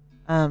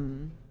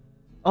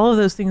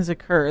things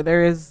occur.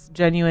 There is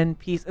genuine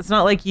peace. It's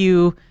not like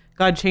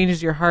God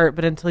changes your heart,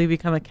 but until you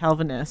become a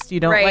Calvinist, you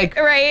don't Right.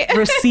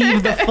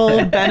 receive the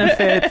full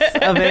benefits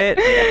of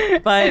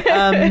it. But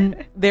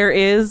there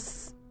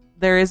is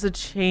a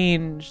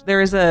change. There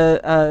is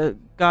a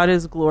God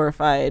is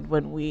glorified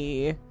when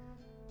we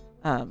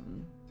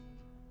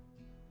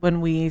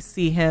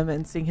see him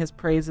and sing his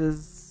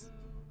praises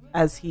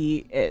as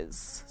he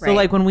is. So Right.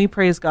 like when we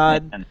praise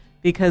God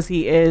because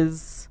he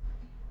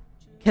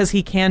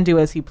can do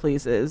as he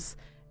pleases,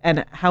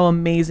 and how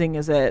amazing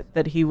is it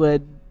that he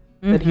would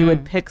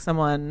pick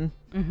someone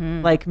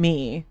like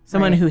me,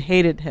 someone Right. who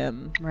hated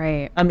him.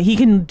 Right. He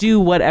can do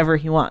whatever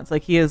he wants.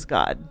 Like he is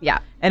God. Yeah.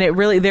 And it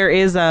really, there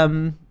is, I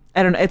don't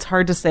know, it's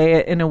hard to say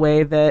it in a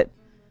way that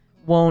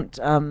won't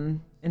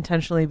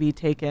intentionally be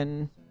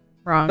taken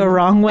Wrong. the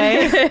wrong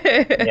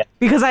way.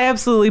 Because I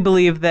absolutely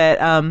believe that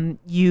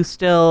you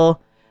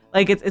still,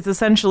 like, it's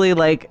essentially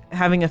like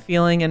having a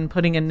feeling and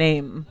putting a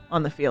name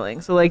on the feeling.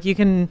 So like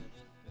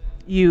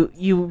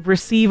you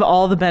receive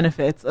all the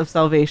benefits of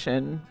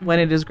salvation when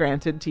it is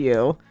granted to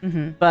you.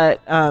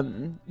 But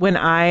when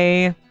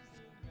I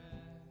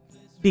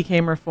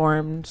became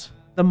Reformed,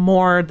 the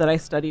more that I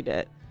studied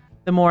it,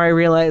 the more I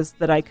realized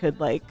that I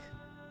could like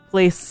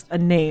place a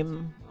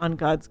name on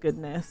God's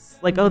goodness.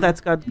 Like, oh,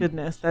 that's God's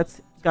goodness.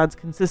 That's God's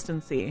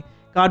consistency.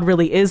 God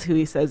really is who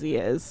he says he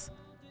is.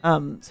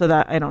 So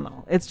that, I don't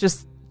know. It's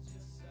just,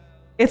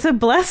 it's a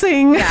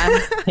blessing. Yeah.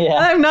 Yeah.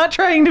 I'm not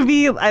trying to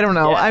be, I don't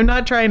know. Yeah. I'm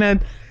not trying to,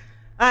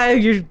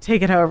 you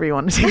take it however you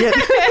want to take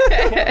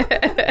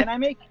it.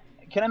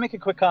 Can I make a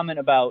quick comment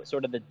about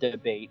sort of the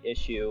debate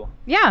issue?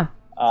 Yeah.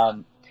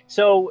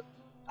 So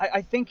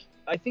I think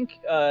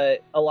a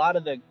lot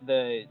of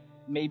the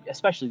maybe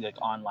especially like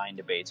online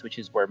debates, which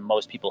is where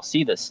most people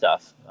see this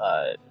stuff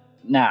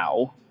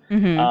now.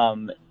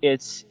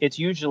 It's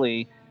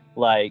usually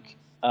like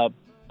a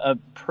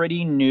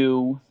pretty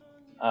new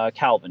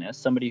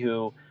Calvinist, somebody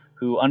who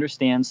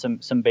understands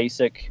some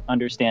basic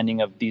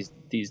understanding of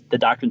the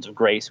doctrines of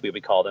grace, we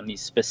would call them,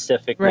 these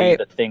specifically Right.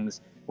 the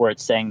things where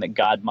it's saying that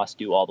God must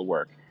do all the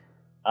work.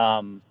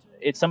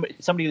 It's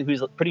somebody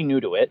who's pretty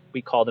new to it.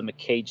 We call them a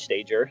cage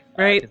stager,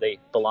 Right. 'cause they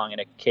belong in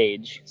a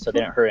cage, so they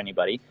don't hurt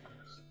anybody.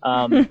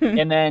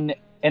 And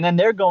then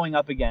they're going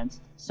up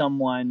against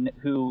someone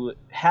who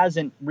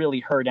hasn't really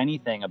heard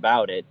anything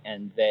about it,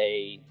 and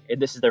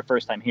this is their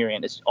first time hearing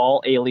it. It's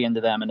all alien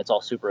to them, and it's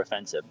all super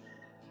offensive.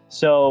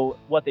 So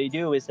what they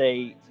do is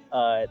they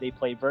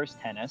play verse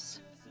tennis,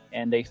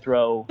 and they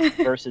throw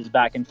verses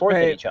back and forth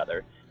at Right. each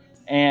other,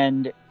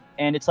 and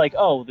it's like,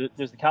 oh,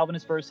 there's the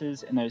Calvinist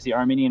verses and there's the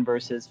Arminian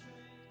verses,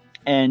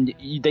 and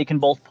they can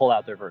both pull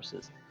out their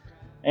verses.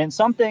 And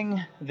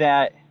something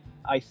that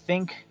I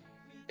think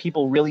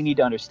people really need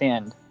to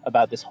understand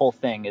about this whole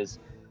thing is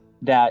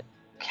that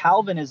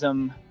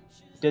Calvinism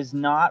does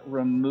not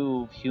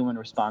remove human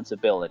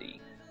responsibility.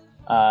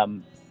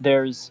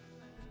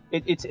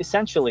 It's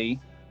essentially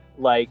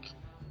like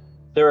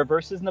there are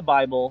verses in the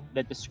Bible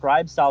that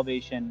describe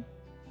salvation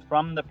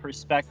from the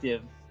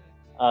perspective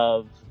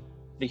of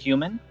the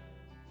human,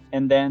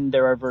 and then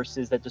there are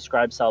verses that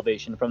describe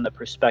salvation from the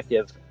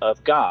perspective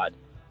of God.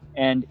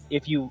 And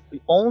if you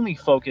only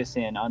focus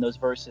in on those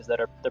verses that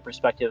are the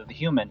perspective of the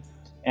human,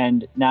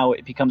 and now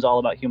it becomes all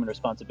about human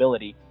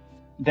responsibility,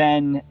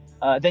 then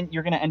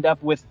you're going to end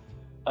up with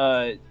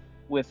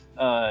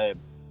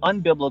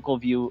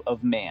unbiblical view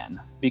of man,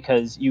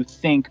 because you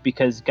think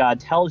because God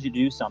tells you to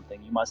do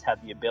something, you must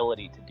have the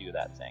ability to do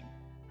that thing.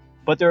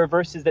 But there are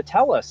verses that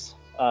tell us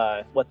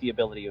what the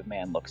ability of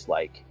man looks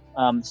like.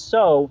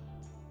 So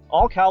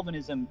all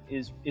Calvinism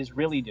is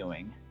really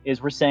doing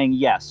is we're saying,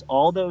 yes,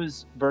 all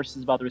those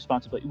verses about the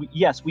responsibility,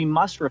 yes, we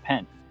must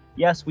repent.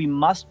 Yes, we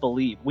must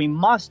believe. We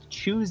must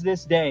choose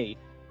this day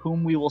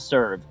whom we will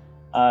serve.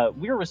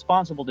 We are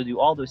responsible to do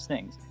all those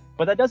things.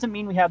 But that doesn't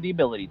mean we have the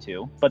ability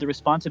to. But the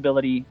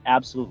responsibility,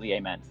 absolutely,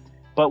 amen.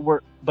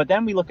 But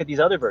then we look at these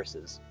other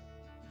verses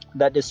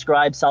that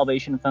describe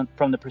salvation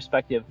from the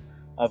perspective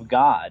of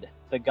God,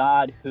 the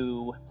God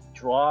who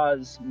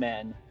draws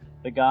men,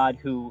 the God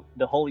who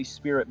the Holy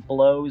Spirit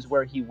blows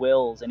where he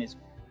wills, and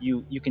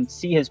you can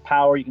see his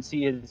power, you can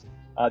see his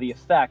the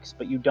effects,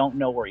 but you don't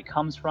know where he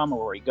comes from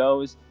or where he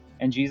goes.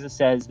 And Jesus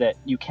says that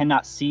you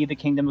cannot see the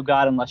kingdom of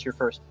God unless you're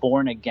first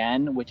born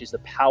again, which is the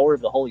power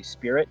of the Holy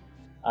Spirit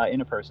in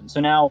a person.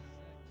 So now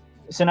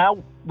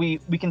we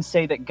can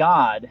say that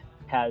God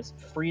has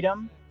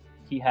freedom,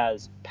 he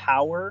has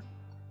power,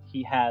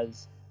 he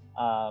has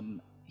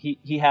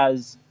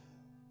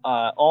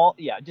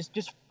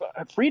just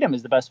freedom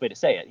is the best way to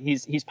say it.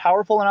 He's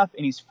powerful enough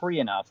and he's free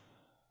enough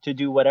to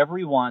do whatever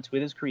he wants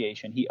with his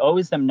creation. He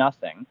owes them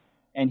nothing,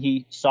 and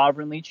he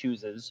sovereignly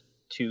chooses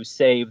to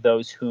save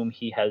those whom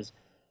he has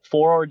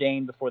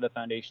foreordained before the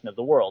foundation of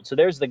the world. So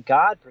there's the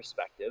God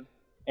perspective,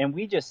 and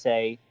we just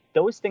say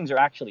those things are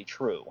actually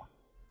true.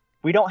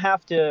 We don't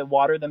have to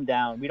water them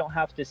down. We don't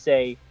have to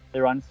say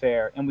they're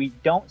unfair, and we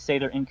don't say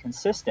they're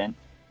inconsistent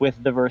with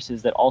the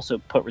verses that also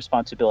put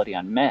responsibility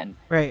on men.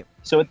 Right.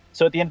 So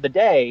at the end of the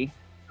day,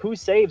 who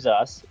saves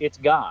us? It's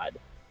God.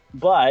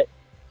 But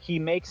he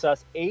makes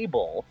us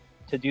able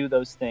to do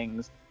those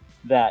things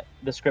that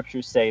the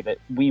scriptures say that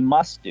we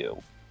must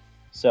do.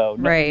 So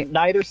Right.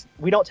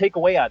 we don't take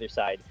away either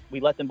side. We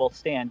let them both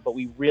stand, but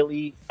we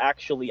really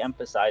actually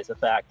emphasize the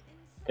fact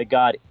that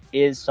God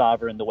is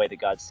sovereign the way that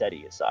God said he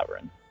is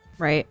sovereign.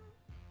 Right.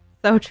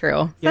 So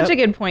true. Yep. Such a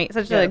good point.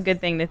 Such a Yes.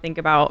 good thing to think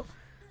about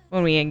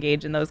when we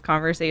engage in those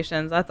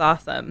conversations. That's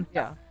awesome.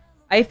 Yeah.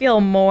 I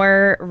feel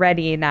more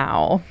ready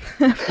now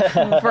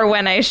for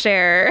when I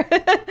share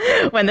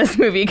when this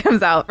movie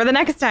comes out for the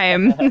next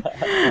time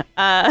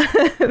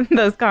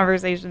those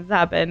conversations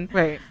happen.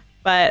 Right.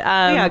 But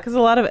Yeah, because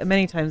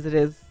many times it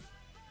is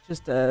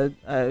just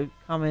a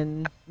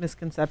common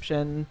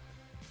misconception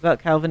about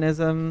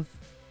Calvinism.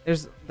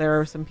 There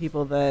are some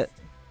people that,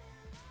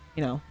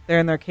 they're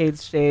in their cage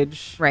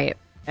stage, right.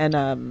 and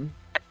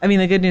I mean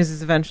the good news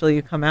is eventually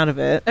you come out of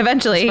it.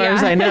 Eventually, as far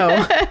as I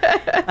know.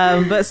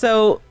 But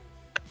so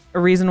a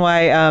reason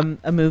why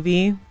a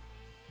movie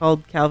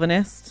called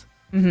Calvinist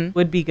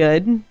would be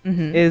good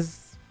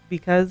is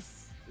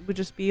because it would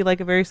just be like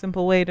a very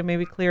simple way to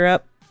maybe clear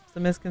up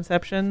some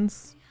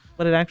misconceptions,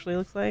 what it actually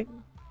looks like.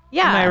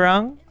 Yeah. Am I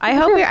wrong? I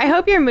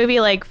hope your movie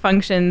like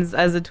functions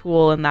as a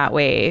tool in that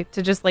way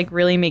to just like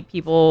really make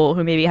people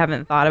who maybe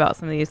haven't thought about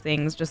some of these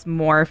things just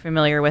more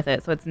familiar with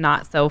it, so it's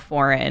not so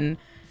foreign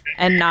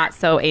and not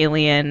so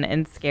alien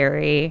and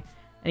scary.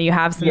 And you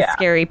have some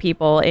scary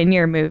people in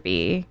your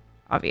movie,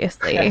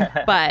 obviously,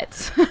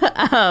 but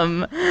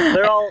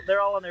they're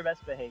all on their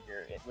best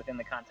behavior within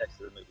the context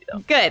of the movie, though.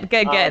 Good.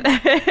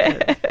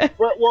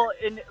 Well,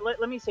 and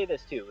let me say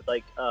this too.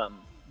 Like,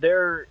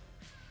 there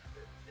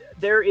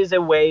is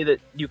a way that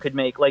you could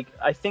make, like,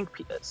 I think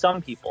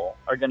some people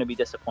are going to be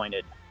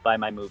disappointed by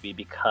my movie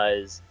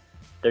because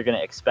they're going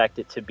to expect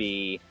it to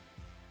be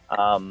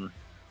a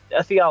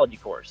theology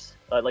course,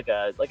 like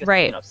a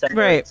Right.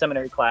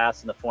 Seminary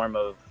class in the form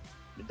of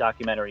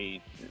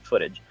documentary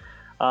footage.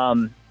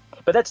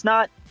 But that's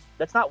not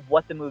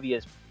what the movie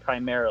is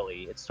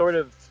primarily. It's sort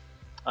of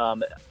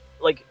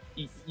like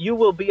you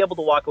will be able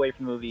to walk away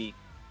from the movie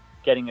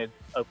getting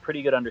a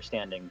pretty good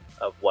understanding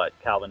of what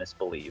Calvinists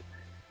believe.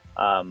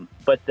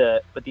 But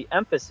the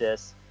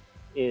emphasis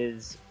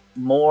is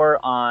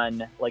more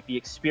on like the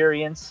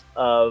experience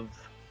of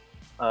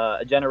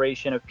a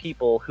generation of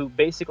people who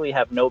basically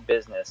have no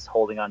business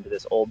holding on to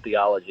this old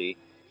theology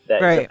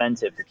that is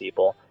offensive to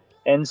people,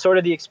 and sort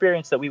of the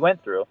experience that we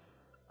went through.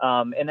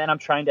 And then I'm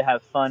trying to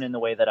have fun in the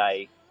way that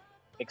I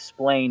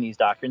explain these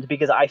doctrines,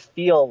 because I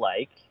feel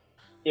like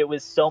it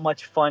was so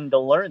much fun to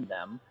learn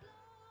them,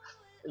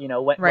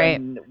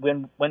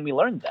 when we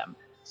learned them.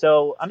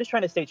 So I'm just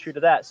trying to stay true to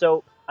that.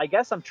 So I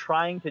guess I'm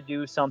trying to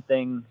do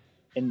something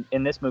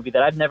in this movie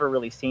that I've never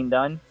really seen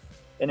done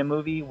in a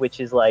movie,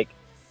 which is like,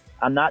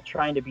 I'm not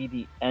trying to be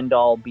the end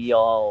all be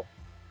all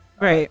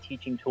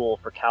teaching tool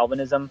for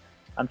Calvinism.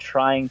 I'm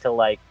trying to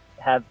like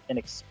have an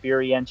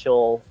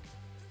experiential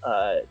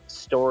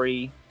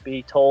story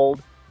be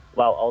told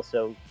while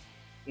also,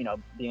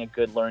 being a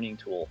good learning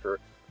tool for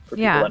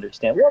people to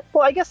understand.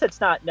 Well, I guess that's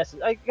not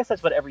necessary. I guess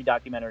that's what every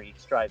documentary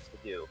strives to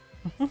do.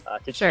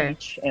 To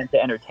teach and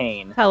to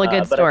entertain. Tell a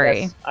good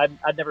story.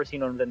 I've never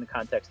seen one within the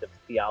context of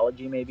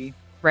theology, maybe.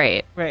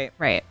 Right.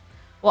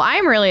 Well,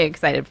 I'm really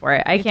excited for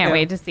it. I can't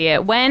wait to see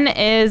it. When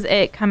is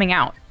it coming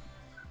out?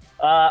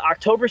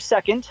 October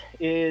 2nd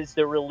is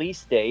the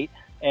release date,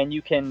 and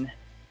you can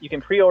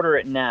pre-order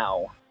it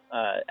now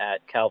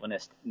at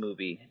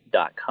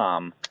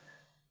calvinistmovie.com.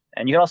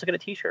 And you can also get a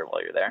t-shirt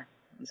while you're there.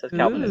 It says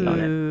Calvinist on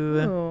it.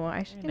 Ooh,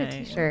 I should get a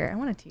t-shirt. I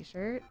want a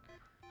t-shirt.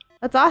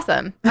 That's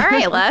awesome. All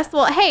right, Les.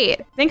 Well,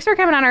 hey, thanks for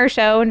coming on our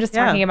show and just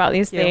talking about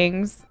these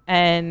things.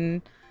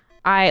 And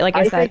I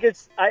think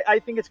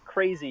it's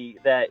crazy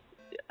that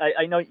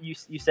I know you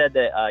said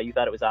that you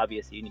thought it was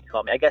obvious that you need to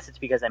call me. I guess it's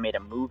because I made a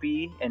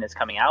movie and it's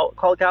coming out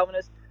called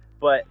Calvinist.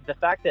 But the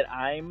fact that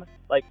I'm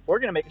like, we're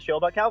gonna make a show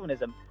about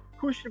Calvinism.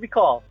 Who should we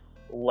call?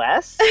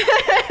 Les?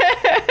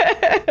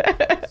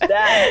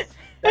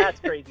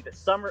 That's crazy that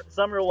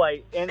Summer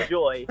White and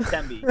Joy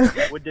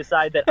Temby would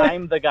decide that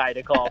I'm the guy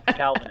to call for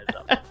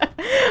Calvinism.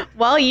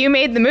 Well, you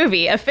made the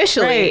movie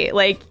officially.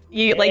 Like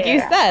you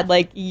said,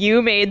 like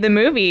you made the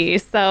movie.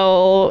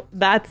 So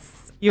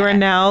you are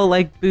now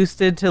like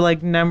boosted to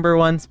like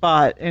 #1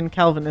 spot in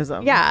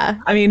Calvinism. Yeah.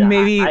 I mean,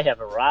 maybe I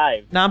have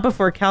arrived. Not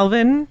before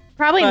Calvin.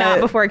 Probably not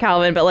before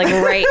Calvin, but like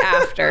right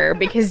after,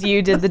 because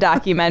you did the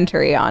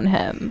documentary on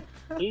him.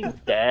 He's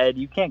dead.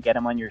 You can't get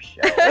him on your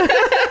show.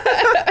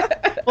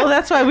 Well,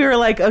 that's why we were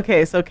like,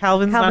 okay, so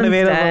Calvin's not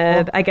available.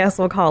 Dead. I guess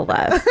we'll call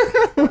Les.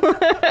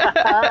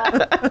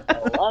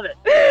 I love it.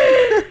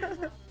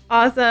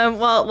 Awesome.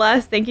 Well,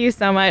 Les, thank you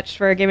so much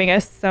for giving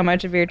us so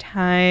much of your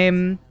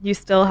time. You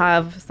still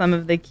have some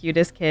of the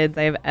cutest kids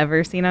I've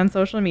ever seen on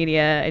social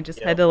media. I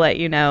just had to let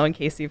you know in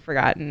case you've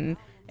forgotten.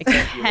 I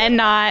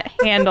cannot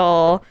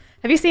handle...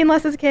 Have you seen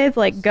Les's kids?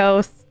 Like,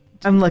 ghosts.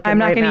 I'm not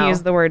going to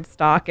use the word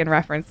stalk in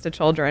reference to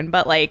children,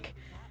 but like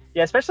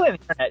Yeah, especially on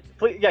the internet.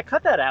 Please, yeah,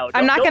 cut that out.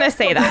 I'm not Don't going to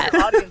say expect that.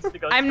 the audience to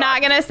go I'm not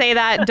stalk going to say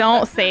that.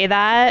 Don't say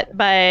that.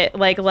 But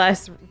like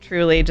Les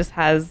truly just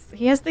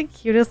he has the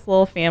cutest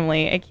little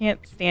family. I can't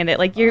stand it.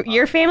 Like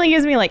your family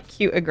gives me like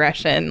cute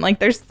aggression. Like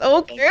they're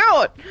so cute.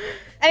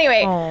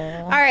 Anyway,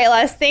 all right,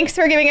 Les, thanks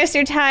for giving us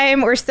your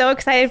time. We're so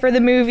excited for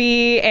the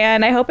movie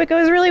and I hope it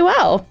goes really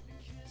well.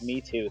 Me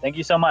too. Thank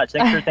you so much.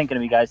 Thanks for thinking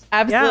of me, guys.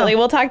 Absolutely. Yeah.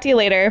 We'll talk to you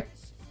later.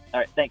 All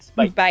right, thanks.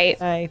 Bye. Bye.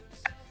 Bye.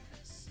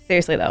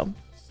 Seriously though,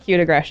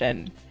 cute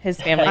aggression. His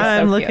family is so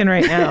I'm looking cute.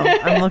 right now.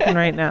 I'm looking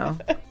right now.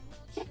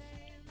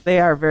 They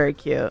are very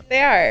cute.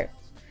 They are.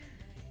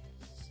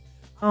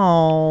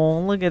 Oh,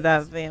 look at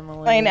that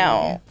family. I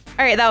know.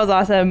 All right, that was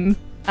awesome.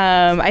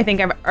 I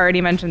think I've already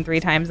mentioned 3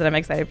 times that I'm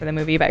excited for the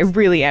movie, but I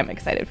really am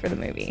excited for the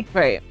movie.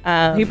 Right.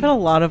 Um, He put a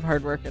lot of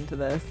hard work into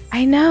this.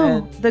 I know.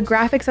 And- The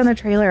graphics on the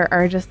trailer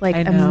are just like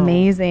I know.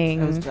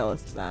 amazing. I was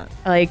jealous of that.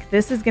 Like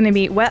this is going to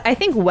be I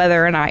think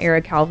whether or not you're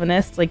a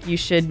Calvinist, like you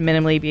should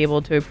minimally be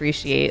able to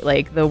appreciate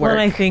like the work. Well, and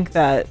I think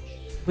that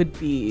would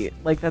be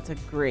like that's a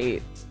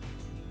great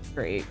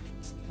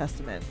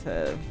testament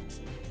to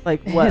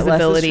like what His Les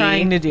ability. is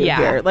trying to do Yeah.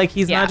 here. Like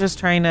he's Yeah. not just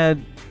trying to.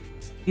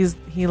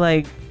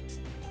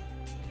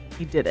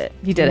 He did it.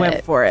 He did went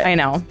it. for it. I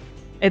know.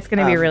 It's going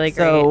to be really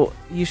great. So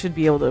you should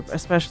be able to,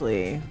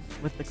 especially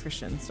with the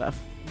Christian stuff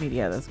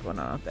media that's going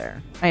on out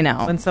there. I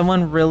know. When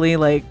someone really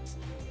like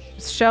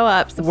Show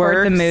up, support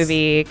the works,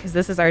 movie because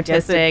this is gets it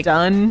artistic.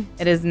 done.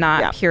 It is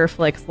not Yeah. pure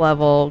flicks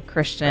level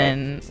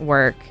Christian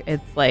work.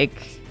 It's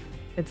like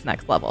it's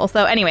next level.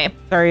 So anyway,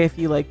 Sorry if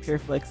you like Pure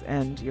Flicks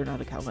and you're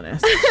not a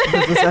Calvinist.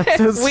 This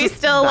episode's we just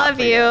still not love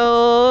for you.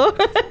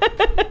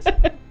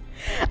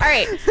 All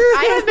right.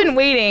 I have been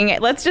waiting.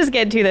 Let's just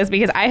get to this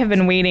because I have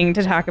been waiting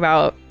to talk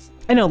about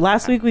I know.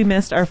 Last week we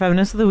missed our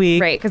Feminist of the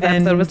Week. right because the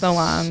episode was so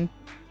long.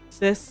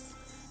 This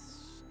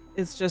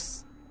is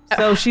just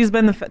so she's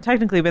been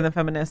technically been the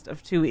feminist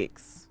of 2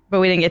 weeks. But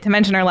we didn't get to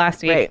mention her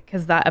last week Right.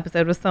 because that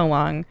episode was so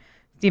long.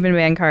 Stephen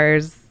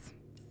Bancar's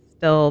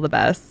still the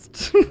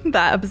best.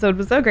 That episode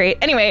was so great.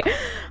 Anyway,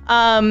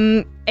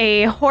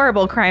 a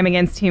horrible crime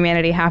against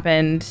humanity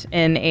happened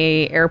in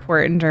a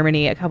airport in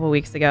Germany a couple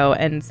weeks ago,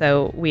 and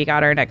so we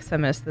got our next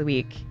feminist of the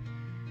week.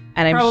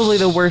 And I'm Probably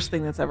the worst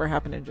thing that's ever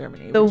happened in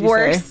Germany. The would you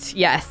worst, say?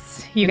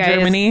 yes. You In guys,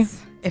 Germany?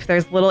 if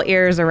there's little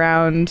ears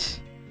around,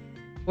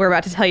 we're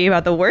about to tell you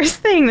about the worst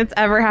thing that's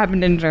ever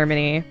happened in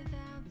Germany.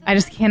 I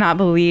just cannot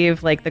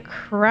believe like the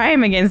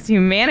crime against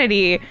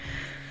humanity.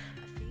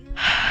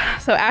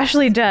 So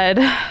Ashley Judd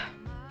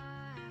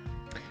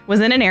was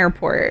in an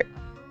airport,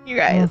 you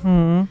guys,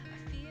 Mhm.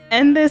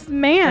 and this Try not to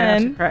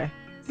man, cry.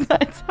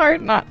 it's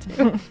hard not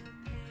to.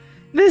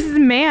 This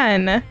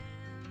man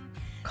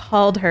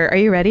called her. Are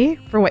you ready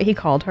for what he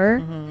called her?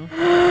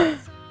 Mm-hmm.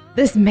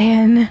 This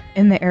man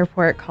in the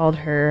airport called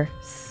her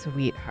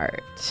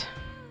sweetheart.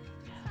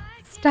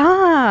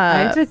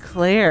 Stop. I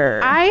declare.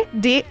 I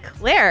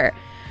declare.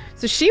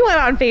 So she went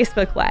on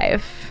Facebook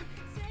Live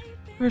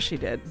Of course she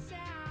did.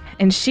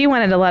 and she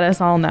wanted to let us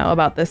all know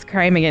about this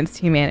crime against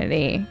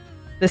humanity.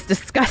 This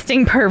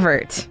disgusting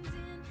pervert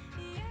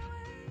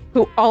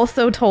who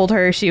also told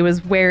her she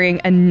was wearing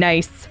a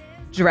nice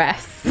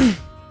dress.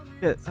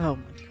 Good. Oh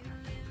my god.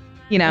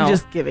 You know, I'm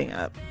just giving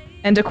up.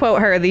 and to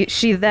quote her,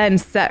 she then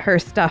set her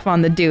stuff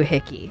on the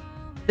doohickey.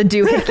 The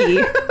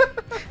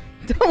doohickey.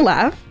 Don't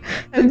laugh.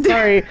 I'm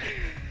sorry.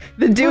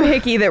 The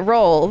doohickey that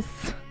rolls.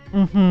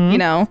 Mm-hmm. You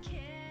know,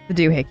 the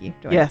doohickey.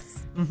 Joy.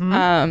 Yes.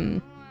 Mm-hmm.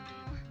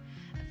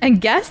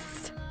 And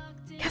guess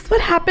what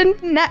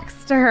happened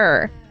next to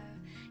her?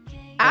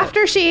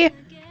 After she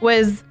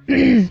was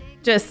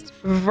just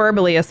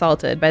verbally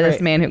assaulted by this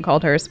Right. man who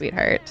called her a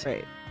sweetheart.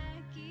 Right.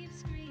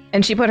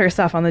 And she put her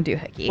stuff on the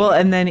doohickey. Well,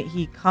 and then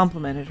he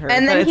complimented her.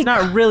 And but then it's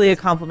not really a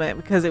compliment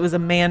because it was a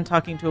man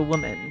talking to a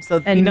woman. So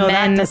And you know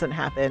men that doesn't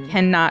happen.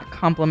 cannot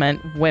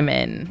compliment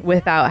women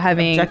without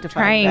having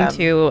Objectifying trying them.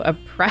 to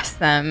oppress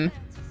them.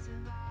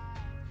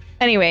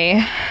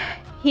 Anyway,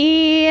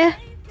 he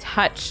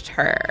touched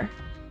her.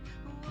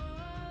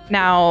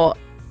 Now,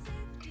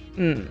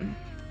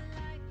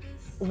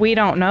 we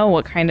don't know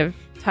what kind of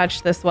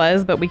touch this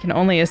was, but we can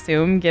only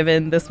assume,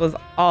 given this was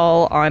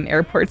all on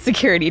airport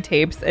security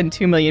tapes and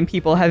 2 million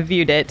people have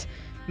viewed it,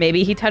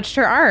 maybe he touched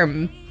her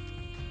arm.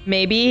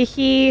 Maybe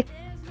he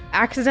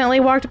accidentally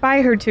walked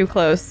by her too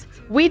close.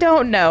 We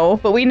don't know,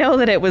 but we know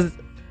that it was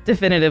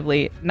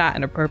definitively not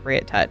an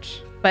appropriate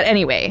touch. But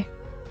anyway,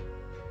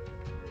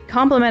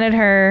 complimented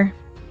her.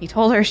 He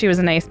told her she was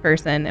a nice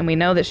person, and we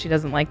know that she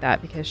doesn't like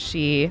that because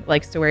she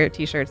likes to wear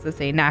t-shirts that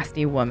say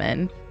nasty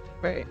woman,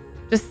 Right.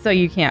 just so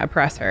you can't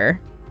oppress her.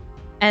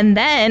 And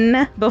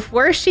then,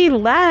 before she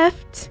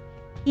left,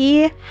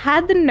 he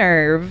had the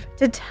nerve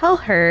to tell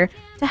her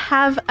to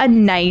have a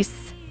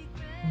nice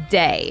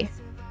day.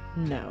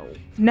 No.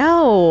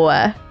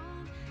 No.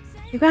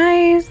 You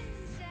guys,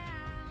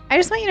 I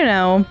just want you to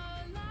know,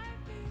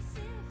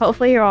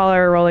 hopefully you all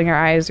are rolling your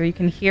eyes or you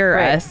can hear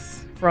Right.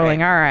 us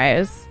rolling our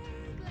eyes.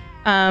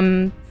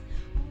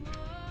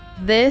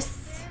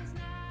 This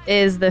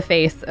is the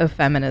face of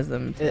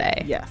feminism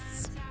today.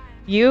 Yes.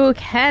 you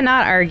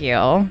cannot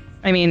argue.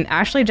 I mean,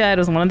 Ashley Judd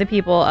was one of the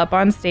people up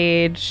on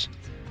stage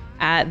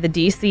at the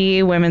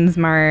DC Women's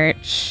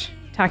March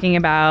talking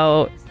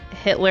about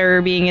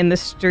Hitler being in the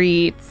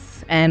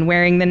streets and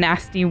wearing the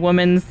nasty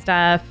woman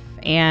stuff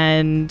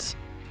and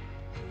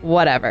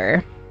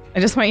whatever. I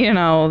just want you to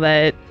know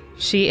that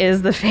she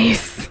is the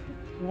face,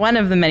 one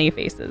of the many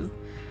faces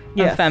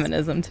of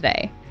feminism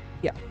today.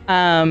 Yeah.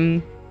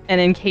 And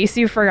in case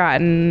you've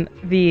forgotten,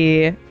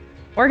 the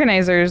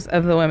organizers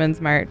of the Women's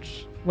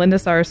March, Linda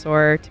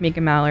Sarsour,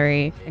 Tamika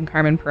Mallory, and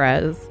Carmen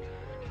Perez,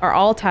 are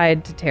all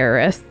tied to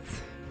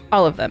terrorists.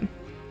 All of them.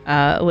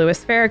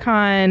 Louis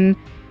Farrakhan.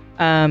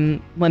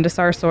 Linda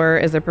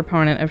Sarsour is a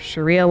proponent of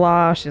Sharia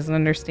law. She doesn't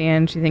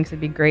understand. She thinks it'd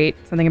be great.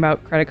 Something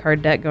about credit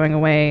card debt going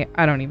away.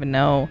 I don't even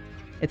know.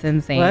 It's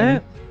insane.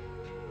 What?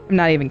 I'm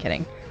not even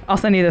kidding. I'll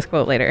send you this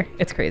quote later.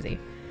 It's crazy.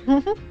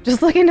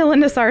 Just look into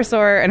Linda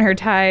Sarsour and her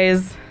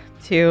ties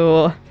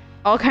to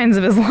all kinds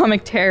of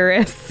Islamic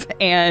terrorists,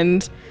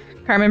 and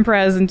Carmen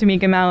Perez and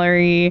Tamika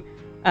Mallory.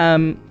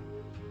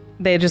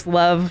 They just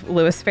love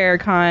Louis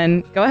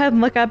Farrakhan. Go ahead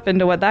and look up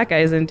into what that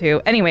guy's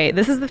into. Anyway,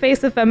 this is the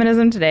face of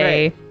feminism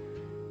today. Right.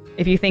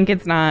 If you think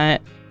it's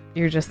not,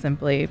 you're just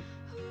simply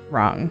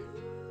wrong.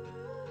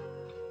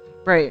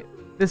 Right.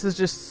 This is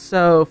just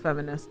so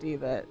feministy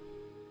that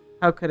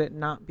how could it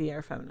not be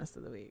our feminist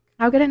of the week?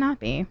 How could it not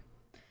be?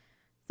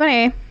 So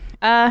anyway,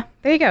 there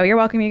you go. You're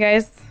welcome, you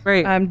guys.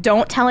 Right.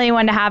 Don't tell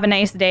anyone to have a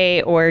nice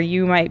day, or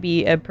you might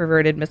be a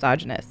perverted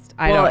misogynist.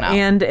 I don't know.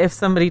 And if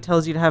somebody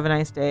tells you to have a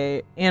nice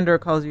day, and or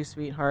calls you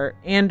sweetheart,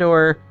 and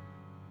or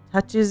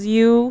touches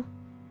you,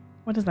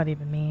 What does that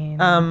even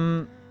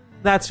mean?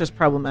 that's just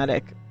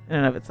problematic in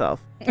and of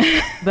itself.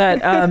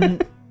 But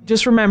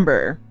just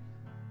remember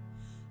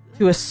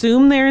to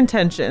assume their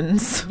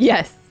intentions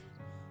Yes.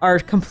 are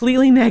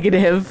completely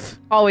negative,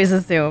 Always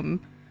assume.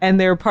 and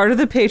they're part of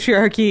the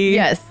patriarchy.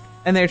 Yes.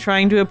 And they're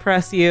trying to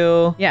oppress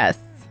you. Yes.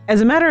 As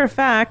a matter of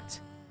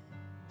fact,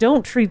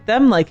 don't treat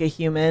them like a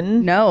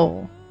human.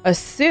 No.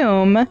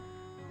 Assume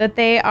that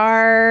they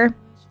are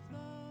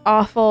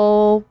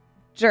awful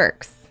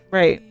jerks.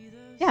 Right.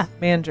 Yeah.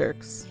 Man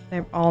jerks.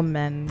 They're all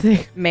men.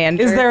 Man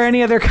jerks. Is there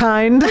any other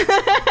kind?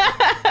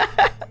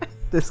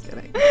 Just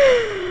kidding.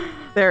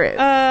 There is.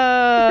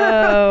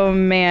 Oh,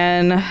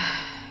 man.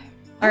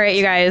 All right,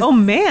 you guys. Oh,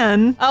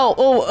 man.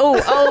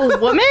 Oh,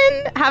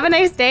 woman? Have a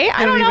nice day?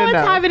 I don't know even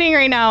what's know. happening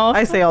right now.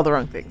 I say all the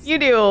wrong things. You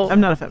do. I'm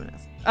not a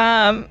feminist.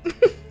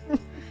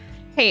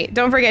 Hey,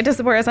 don't forget to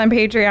support us on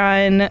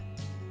Patreon.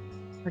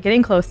 We're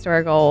getting close to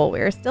our goal.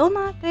 We're still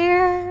not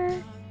there.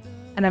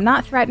 And I'm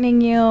not threatening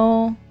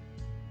you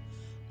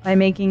by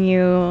making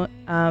you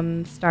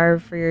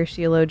starve for your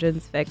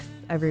Sheologians fix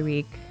every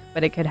week,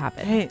 but it could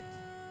happen. Hey.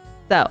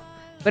 So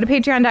go to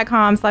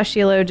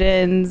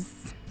patreon.com/Sheologians.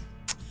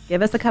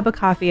 Give us a cup of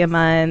coffee a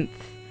month.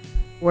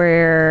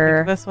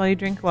 Think of us while you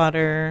drink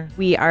water.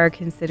 We are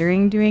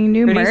considering doing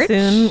new Pretty merch.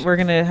 soon, we're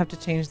going to have to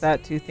change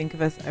that to think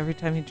of us every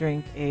time you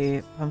drink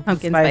a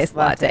pumpkin Spice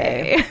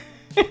latte.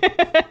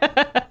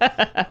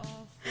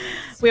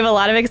 We have a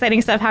lot of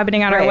exciting stuff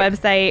happening on our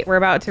website. We're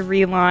about to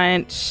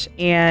relaunch,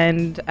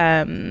 and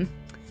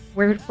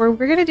we're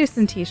going to do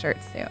some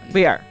t-shirts soon.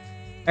 We are.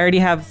 I already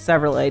have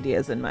several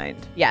ideas in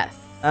mind. Yes.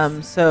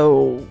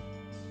 So,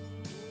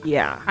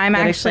 yeah. I'm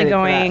Get actually excited for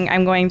going. that.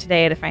 I'm going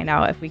today to find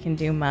out if we can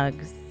do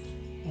mugs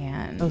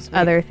and sweet.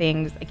 other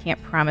things. I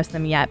can't promise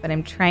them yet, but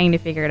I'm trying to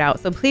figure it out.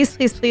 So please,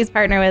 please, please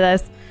partner with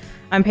us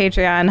on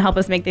Patreon. Help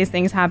us make these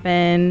things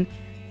happen,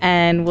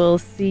 and we'll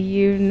see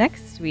you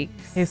next week.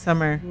 Hey,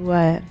 Summer.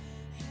 What?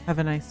 Have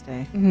a nice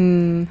day.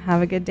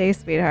 Have a good day,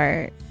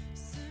 sweetheart.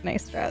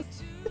 Nice dress.